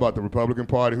 I'm talking about the Republican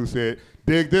Party who said,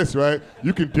 dig this, right?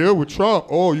 You can deal with Trump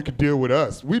or you can deal with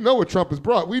us. We know what Trump has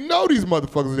brought. We know these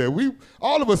motherfuckers are there.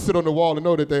 All of us sit on the wall and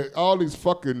know that all these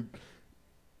fucking,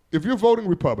 if you're voting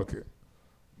Republican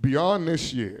beyond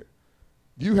this year,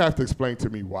 you have to explain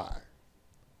to me why.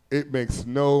 It makes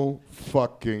no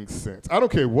fucking sense. I don't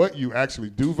care what you actually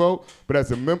do vote, but as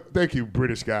a member, thank you,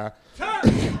 British guy.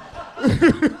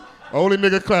 Only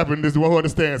nigga clapping is the one who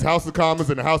understands House of Commons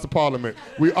and the House of Parliament.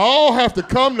 We all have to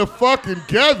come to fucking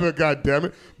together,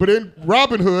 goddammit. But in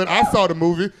Robin Hood, I saw the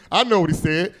movie. I know what he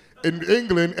said. In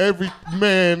England, every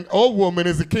man or woman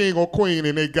is a king or queen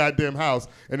in their goddamn house,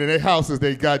 and in their house is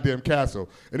their goddamn castle.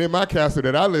 And in my castle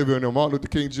that I live in on Martin Luther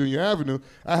King Jr. Avenue,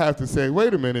 I have to say,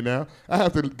 wait a minute now, I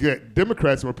have to get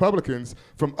Democrats and Republicans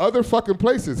from other fucking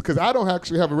places, because I don't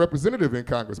actually have a representative in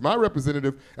Congress. My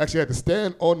representative actually had to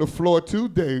stand on the floor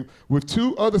today with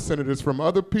 2 other senators from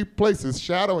other places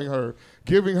shadowing her,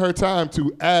 giving her time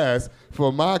to ask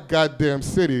for my goddamn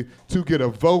city to get a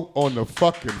vote on the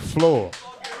fucking floor.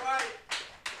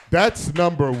 That's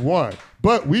number 1.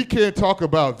 But we can't talk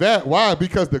about that. Why?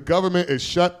 Because the government is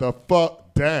shut the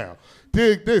fuck down.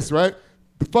 Dig this, right?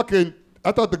 The fucking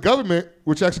I thought the government,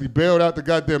 which actually bailed out the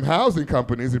goddamn housing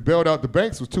companies and bailed out the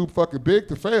banks, was too fucking big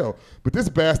to fail. But this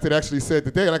bastard actually said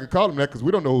today, and I can call him that because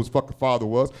we don't know who his fucking father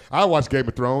was. I watched Game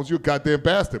of Thrones. You a goddamn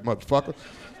bastard, motherfucker.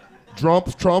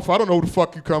 Trump, I don't know who the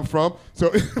fuck you come from.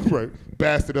 So, right,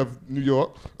 bastard of New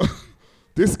York.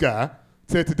 This guy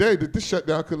said today that this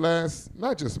shutdown could last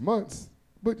not just months,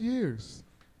 but years.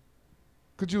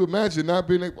 Could you imagine not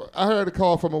being able? I heard a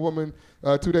call from a woman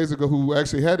 2 days ago who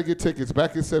actually had to get tickets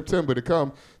back in September to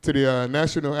come to the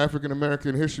National African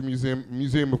American History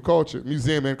Museum and Culture,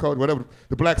 whatever,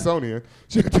 the Blacksonian.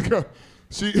 She had to come.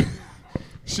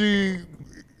 She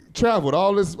traveled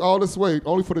all this way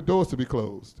only for the doors to be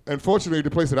closed. And fortunately, the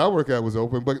place that I work at was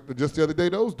open, but just the other day,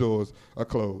 those doors are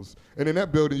closed. And in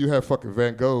that building, you have fucking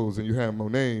Van Goghs, and you have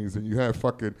Monets, and you have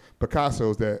fucking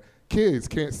Picassos that kids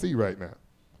can't see right now.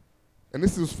 And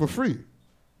this is for free.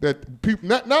 That people,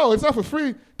 no, it's not for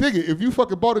free. Dig it. If you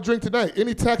fucking bought a drink tonight,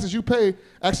 any taxes you pay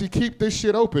actually keep this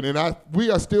shit open. And we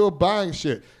are still buying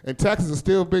shit. And taxes are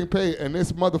still being paid. And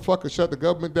this motherfucker shut the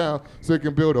government down so he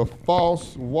can build a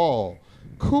false wall.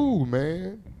 Cool,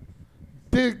 man.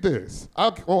 Dig this.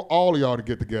 I want all of y'all to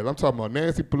get together. I'm talking about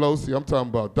Nancy Pelosi. I'm talking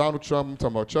about Donald Trump. I'm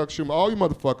talking about Chuck Schumer. All you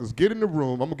motherfuckers, get in the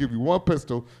room. I'm going to give you one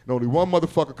pistol and only one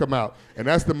motherfucker come out. And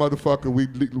that's the motherfucker we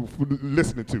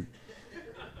listening to.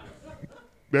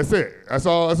 That's it. That's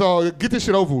all. Get this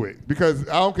shit over with. Because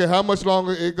I don't care how much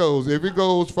longer it goes. If it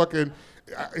goes fucking,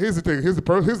 here's the thing. Here's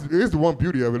the one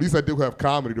beauty of it. At least I do have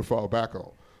comedy to fall back on.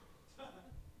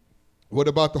 What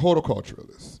about the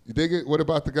horticulturalist? You dig it? What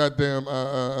about the goddamn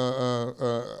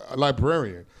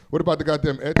librarian? What about the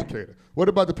goddamn educator? What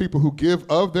about the people who give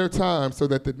of their time so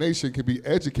that the nation can be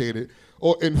educated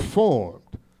or informed?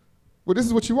 Well, this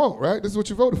is what you want, right? This is what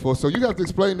you voted for. So you have to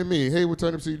explain to me, hey,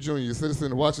 Turnip C. Jr., a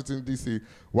citizen of Washington, D.C.,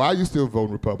 why you still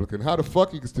voting Republican? How the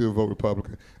fuck you can still vote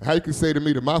Republican? And how you can say to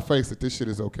me to my face that this shit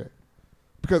is okay?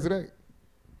 Because it ain't.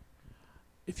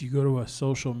 If you go to a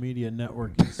social media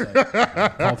networking site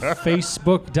called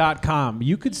Facebook.com,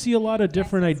 you could see a lot of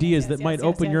different ideas that might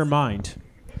open your mind.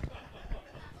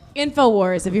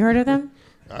 InfoWars. Have you heard of them?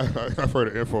 I've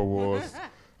heard of InfoWars.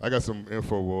 I got some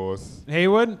InfoWars.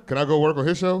 Haywood? Can I go work on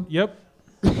his show? Yep.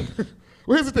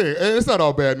 Well, here's the thing, and it's not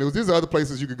all bad news. These are other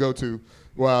places you could go to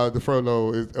while the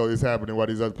furlough is happening, while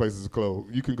these other places are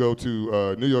closed. You can go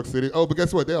to New York City. Oh, but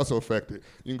guess what? They're also affected.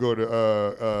 You can go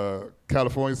to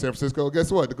California, San Francisco.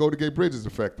 Guess what? The Golden Gate Bridge is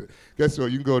affected. Guess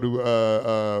what? You can go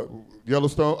to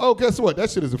Yellowstone. Oh, guess what? That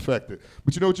shit is affected.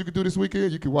 But you know what you can do this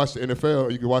weekend? You can watch the NFL,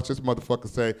 or you can watch this motherfucker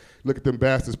say, look at them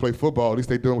bastards play football. At least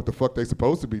they doing what the fuck they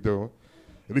supposed to be doing.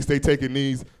 At least they taking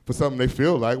these for something they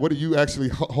feel like. What are you actually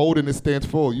holding this stance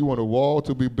for? You want a wall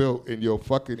to be built in your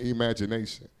fucking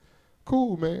imagination.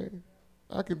 Cool, man.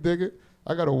 I can dig it.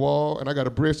 I got a wall and I got a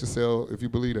bridge to sell if you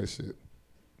believe that shit.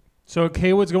 So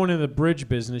Haywood's going into the bridge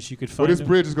business. You could find this him.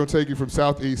 bridge is going to take you from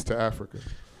southeast to Africa.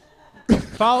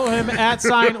 Follow him at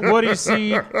Woody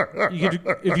C.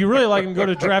 If you really like him, go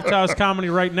to Draft House Comedy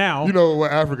right now. You know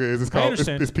what Africa is. It's called, I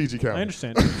understand. it's PG County. I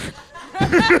understand. This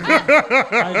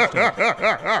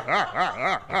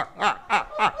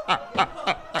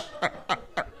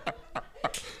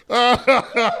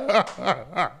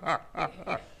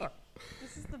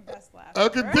is the best laugh. I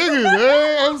can dig it,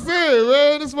 man. I'm saying,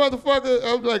 man, this motherfucker.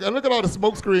 I'm like, I look at all the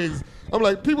smoke screens. I'm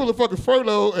like, people are fucking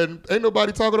furloughed and ain't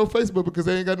nobody talking on Facebook because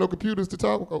they ain't got no computers to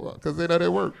talk about because they not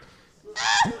at work.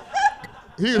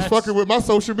 He is fucking with my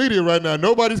social media right now.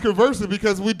 Nobody's conversing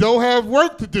because we don't have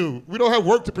work to do. We don't have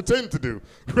work to pretend to do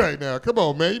right now. Come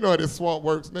on, man. You know how this swamp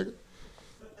works, nigga.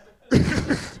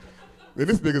 And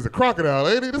this nigga's a crocodile,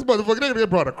 ain't he? This motherfucker nigga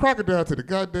brought a crocodile to the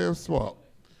goddamn swamp.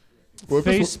 Well,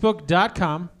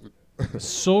 Facebook.com, a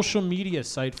social media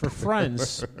site for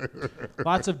friends.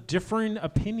 Lots of differing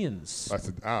opinions. I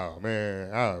said, oh,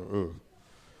 man. Ugh.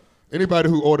 Anybody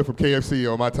who ordered from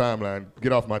KFC on my timeline,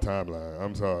 get off my timeline.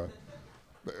 I'm sorry.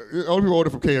 The only people who order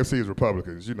from KFC is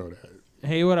Republicans. You know that.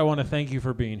 Haywood, I want to thank you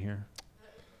for being here.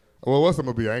 Well, what's I'm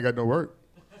going to be? I ain't got no work.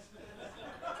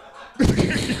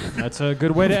 That's a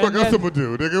good way to What end else it. I'm going to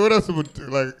do, nigga? What else I'm going to do?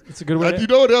 Like, It's a good way to you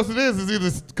know what else it is? It's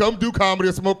either come do comedy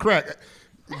or smoke crack.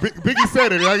 Biggie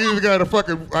said it. I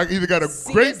either got a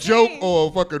great joke or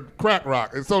a fucking crack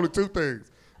rock. It's only two things.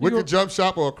 Wicked jump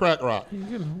shop or a crack rock. You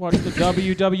can watch the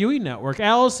WWE Network.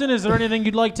 Allison, is there anything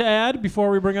you'd like to add before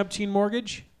we bring up Teen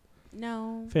Mortgage?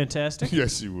 No. Fantastic.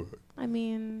 Yes, you would. I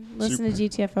mean, listen to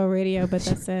GTFO radio, but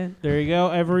that's it. There you go.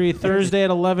 Every Thursday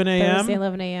at 11 a.m. Thursday,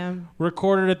 11 a.m.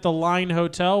 Recorded at the Line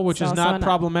Hotel, which It's is also not on-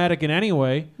 problematic in any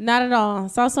way. Not at all.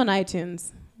 It's also on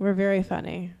iTunes. We're very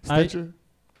funny. Stitcher?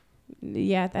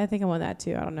 Yeah, I think I'm on that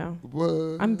too. I don't know.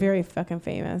 What? I'm very fucking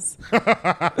famous.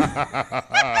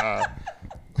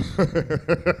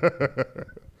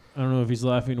 I don't know if he's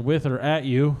laughing with or at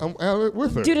you. I'm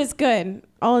with her. Dude, it's good.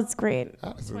 Oh, it's great.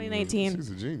 Allison, 2019. She's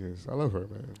a genius. I love her,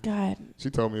 man. God. She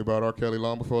told me about R. Kelly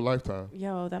long before Lifetime.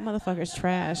 Yo, that motherfucker's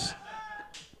trash.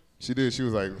 She did. She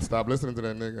was like, "Stop listening to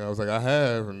that nigga." I was like, "I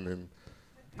have," and then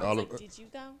Did you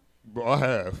though? Well, I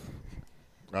have.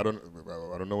 I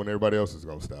don't know when everybody else is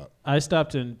gonna stop. I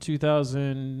stopped in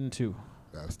 2002.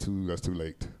 That's too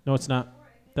late. No, it's not.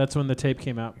 That's when the tape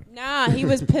came out. Nah, he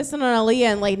was pissing on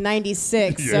Aaliyah in like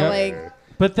 '96. So like,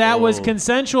 But that was Oh.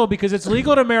 consensual because it's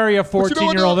legal to marry a But you know what,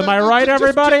 14-year-old. Am I just- right, just-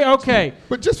 everybody? just- Okay.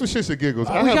 But just for shits and giggles,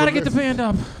 I We have got to a get the list- band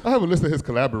up. I have a list of his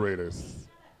collaborators.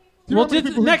 You know Well, how many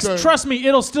people he's next, done? trust me,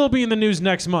 it'll still be in the news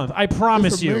next month. I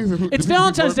promise It's you. amazing who- It's the people he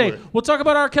Valentine's Day. worked with. We'll talk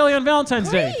about R. Kelly on Valentine's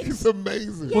Day. It's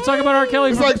amazing. We'll talk about R. Kelly.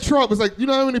 It's from- like Trump. It's like, you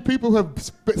know how many people have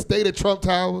stayed at Trump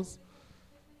Towers?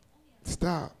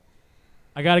 Stop.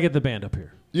 I got to get the band up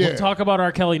here. Yeah. We'll talk about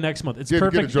R. Kelly next month. It's Get a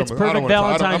perfect. drummer. It's I don't perfect wanna talk-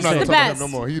 I'm Valentine's not Day. the talking about best.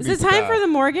 him no more. He Is needs it to time die. for the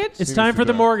mortgage? It's needs time to for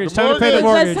the die. mortgage. The Time to pay the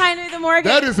mortgage. It's mortgage. time to do the mortgage.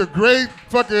 That is a great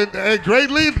fucking great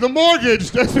lead. The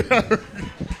mortgage.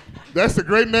 That's a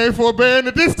great name for a band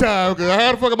at this time. Cause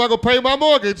how the fuck am I gonna pay my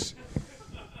mortgage?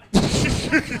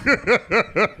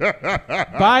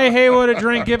 Buy Haywood a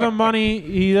drink. Give him money.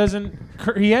 He doesn't.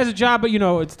 He has a job, but you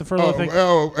know it's the furlough thing.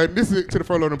 And this is to the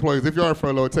furloughed employees. If you are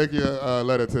furloughed, take your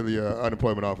letter to the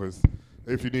unemployment office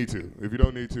if you need to. If you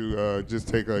don't need to, just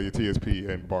take your TSP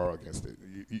and borrow against it.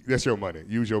 That's your money.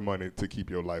 Use your money to keep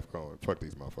your life going. Fuck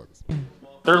these motherfuckers.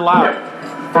 They're loud.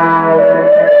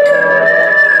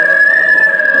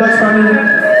 Thanks,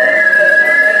 Brandon.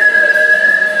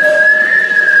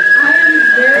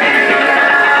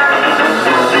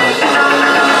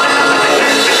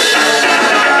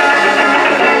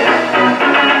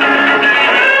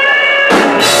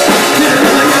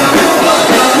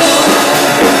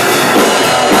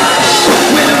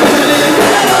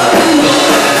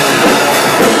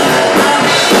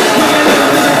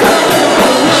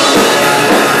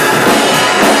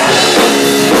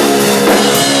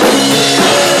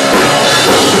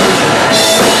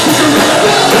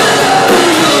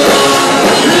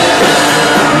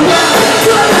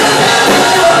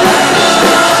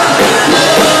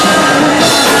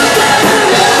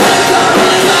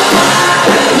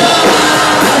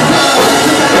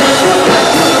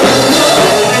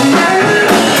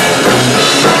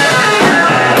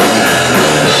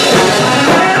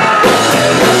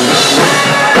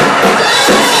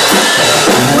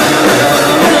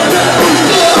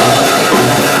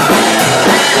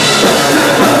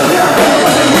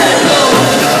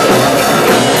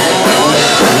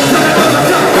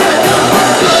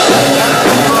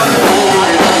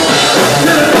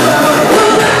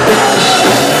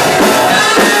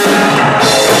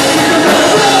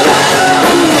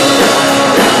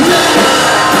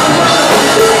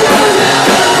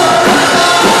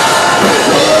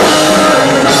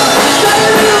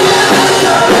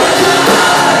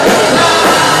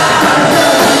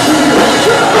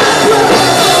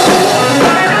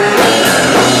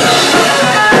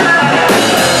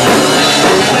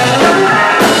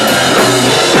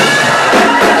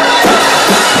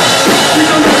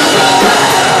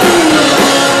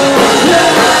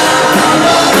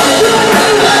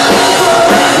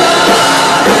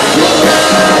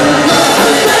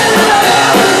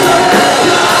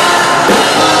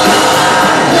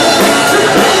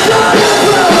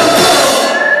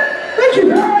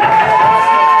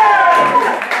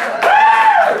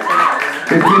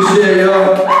 Appreciate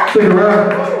y'all sticking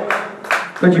around.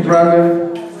 Thank you,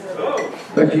 Brandon.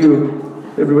 Thank you,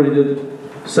 everybody did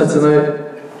set tonight.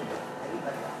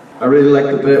 I really like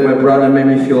the bit where Brandon made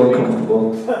me feel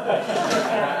uncomfortable.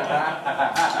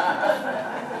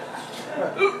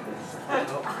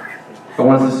 I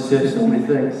wanted to say so many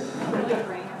things,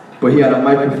 but he had a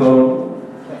microphone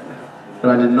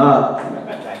and I did not.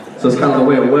 So it's kind of the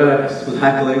way it works with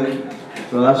heckling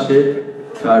and all that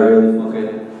shit. So I really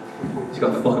fucking. He's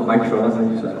got the fucking microphone,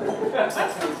 hasn't he? So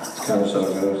it's kind of so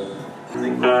it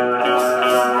goes.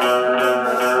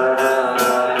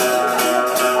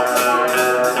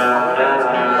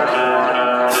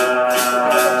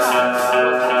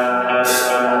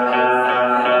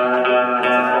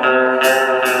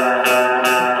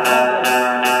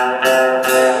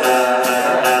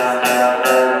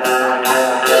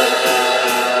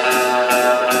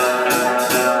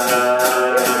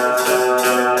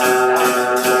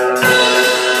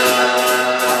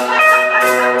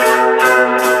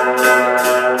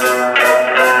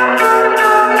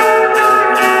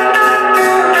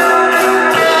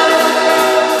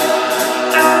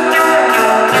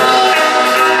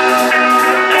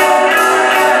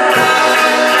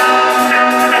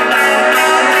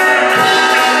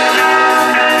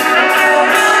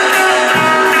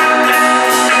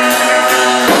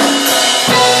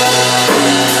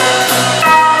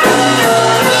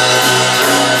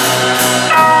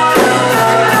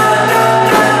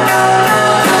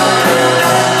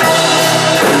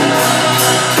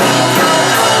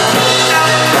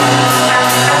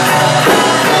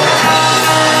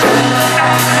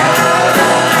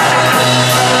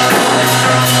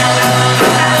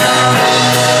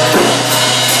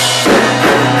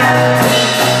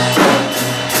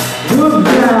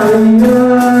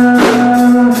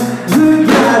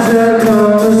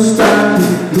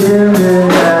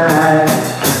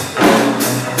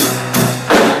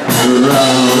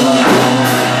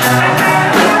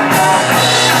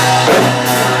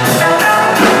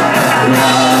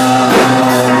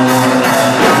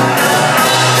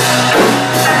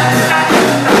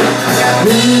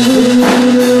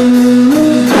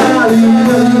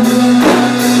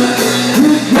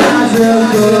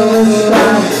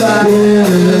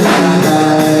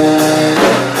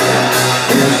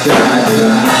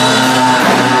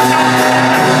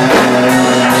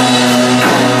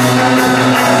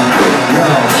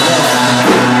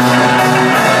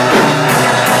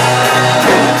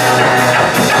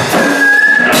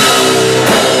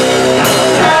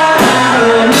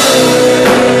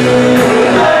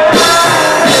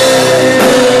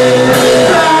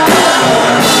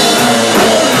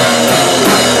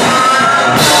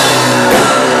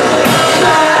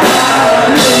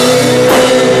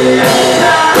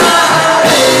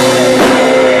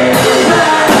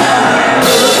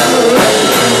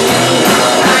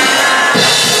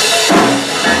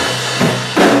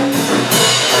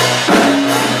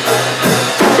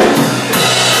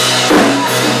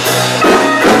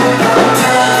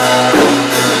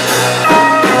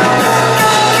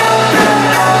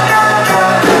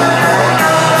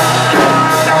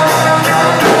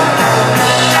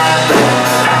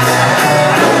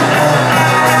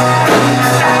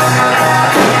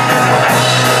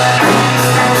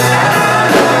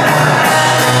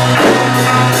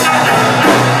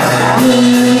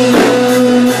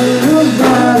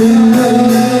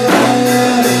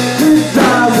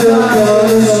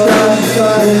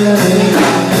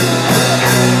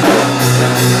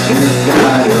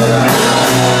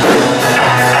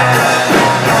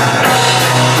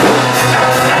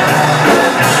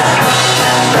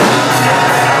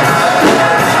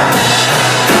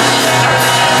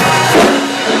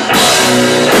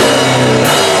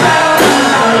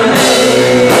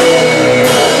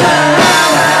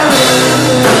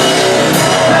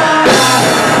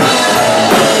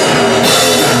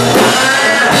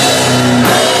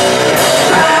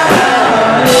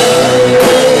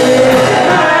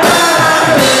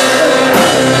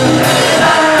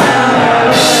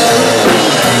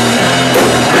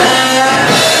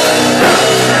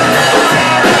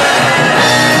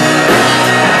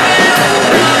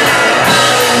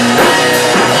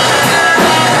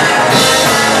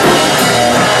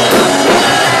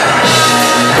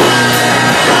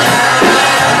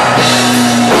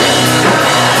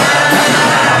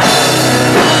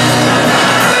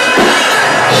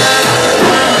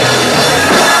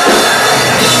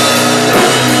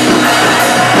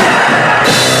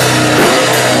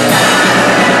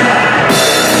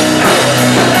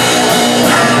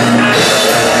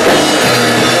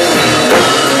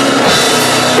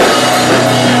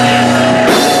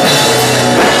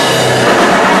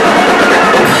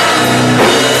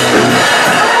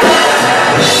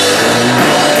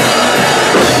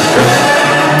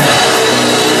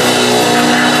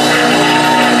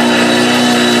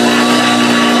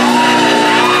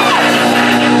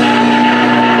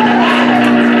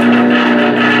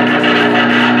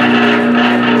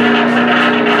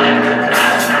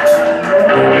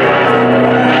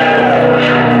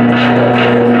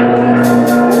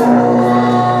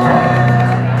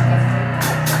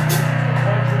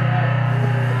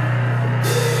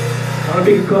 want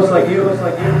to be close like you.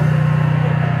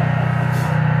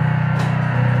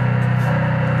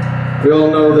 We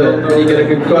all know that when you get a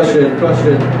concussion,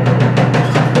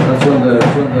 that's when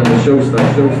the show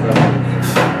starts.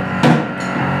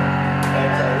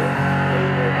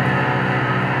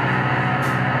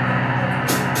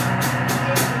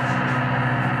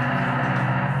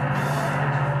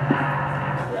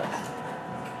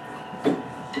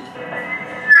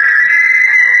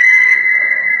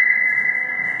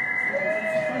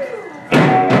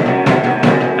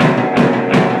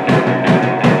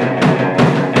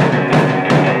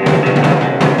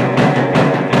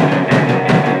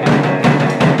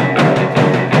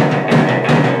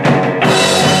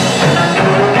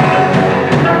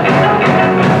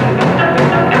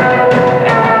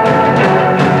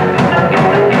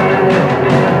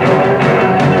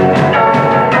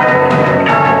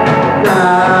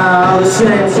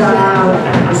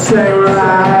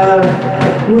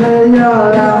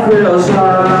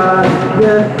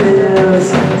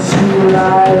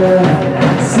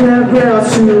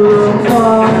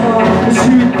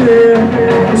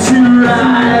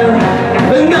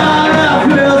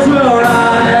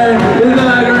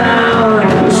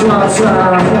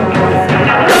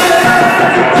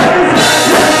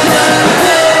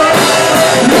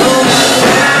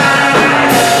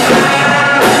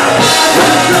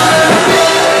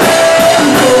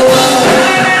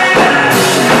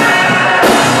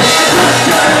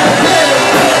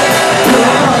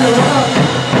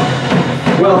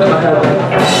 Well, hit my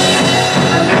head.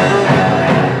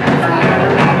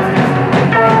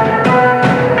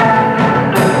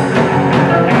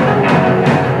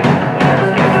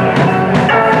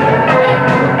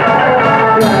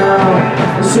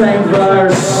 same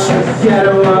verse, get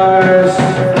it worse.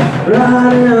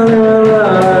 Running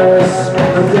universe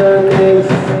underneath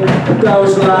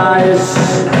those lies.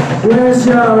 Where's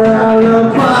your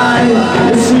alibi?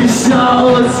 Is she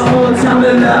shows tell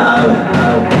me love,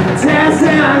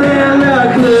 dancing in the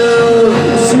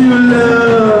clues you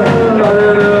love.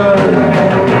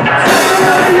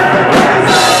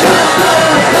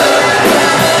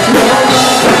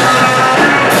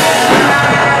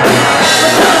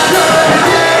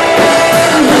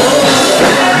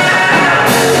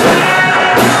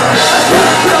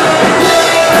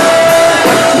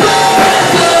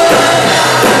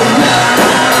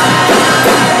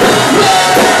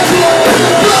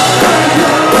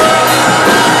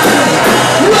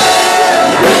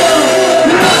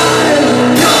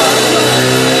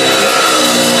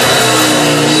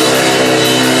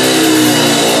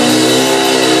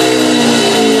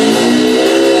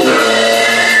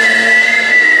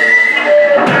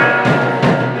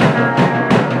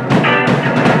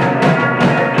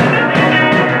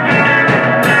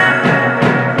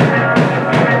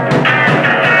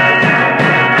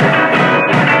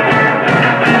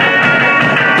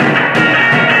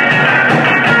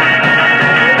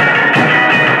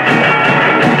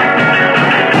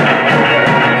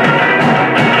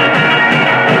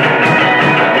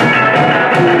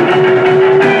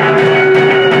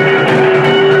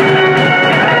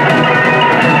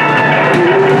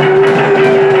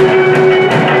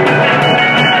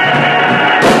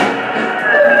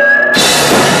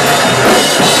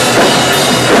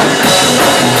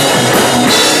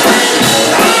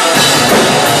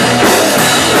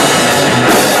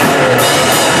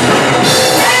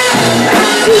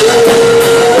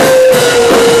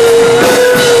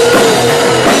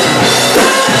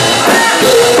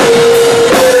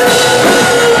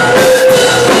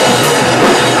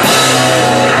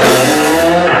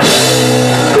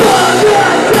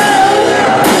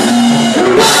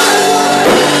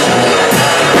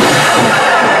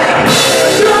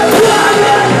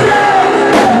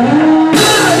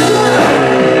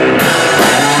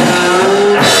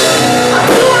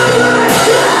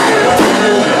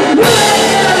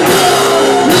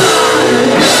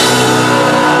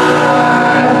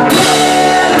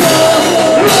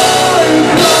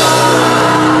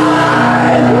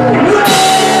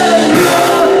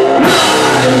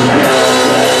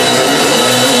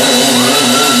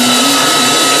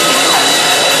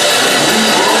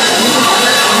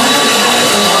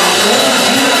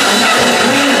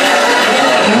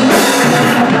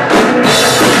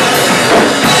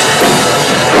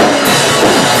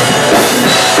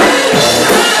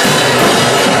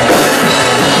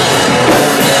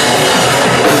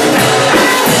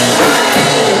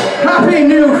 Happy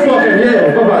New fucking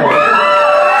Year. Bye-bye.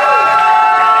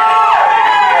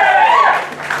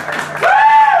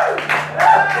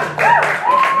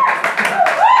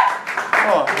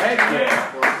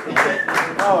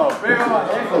 Oh, big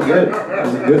on. Good.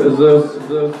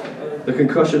 The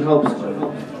concussion helps.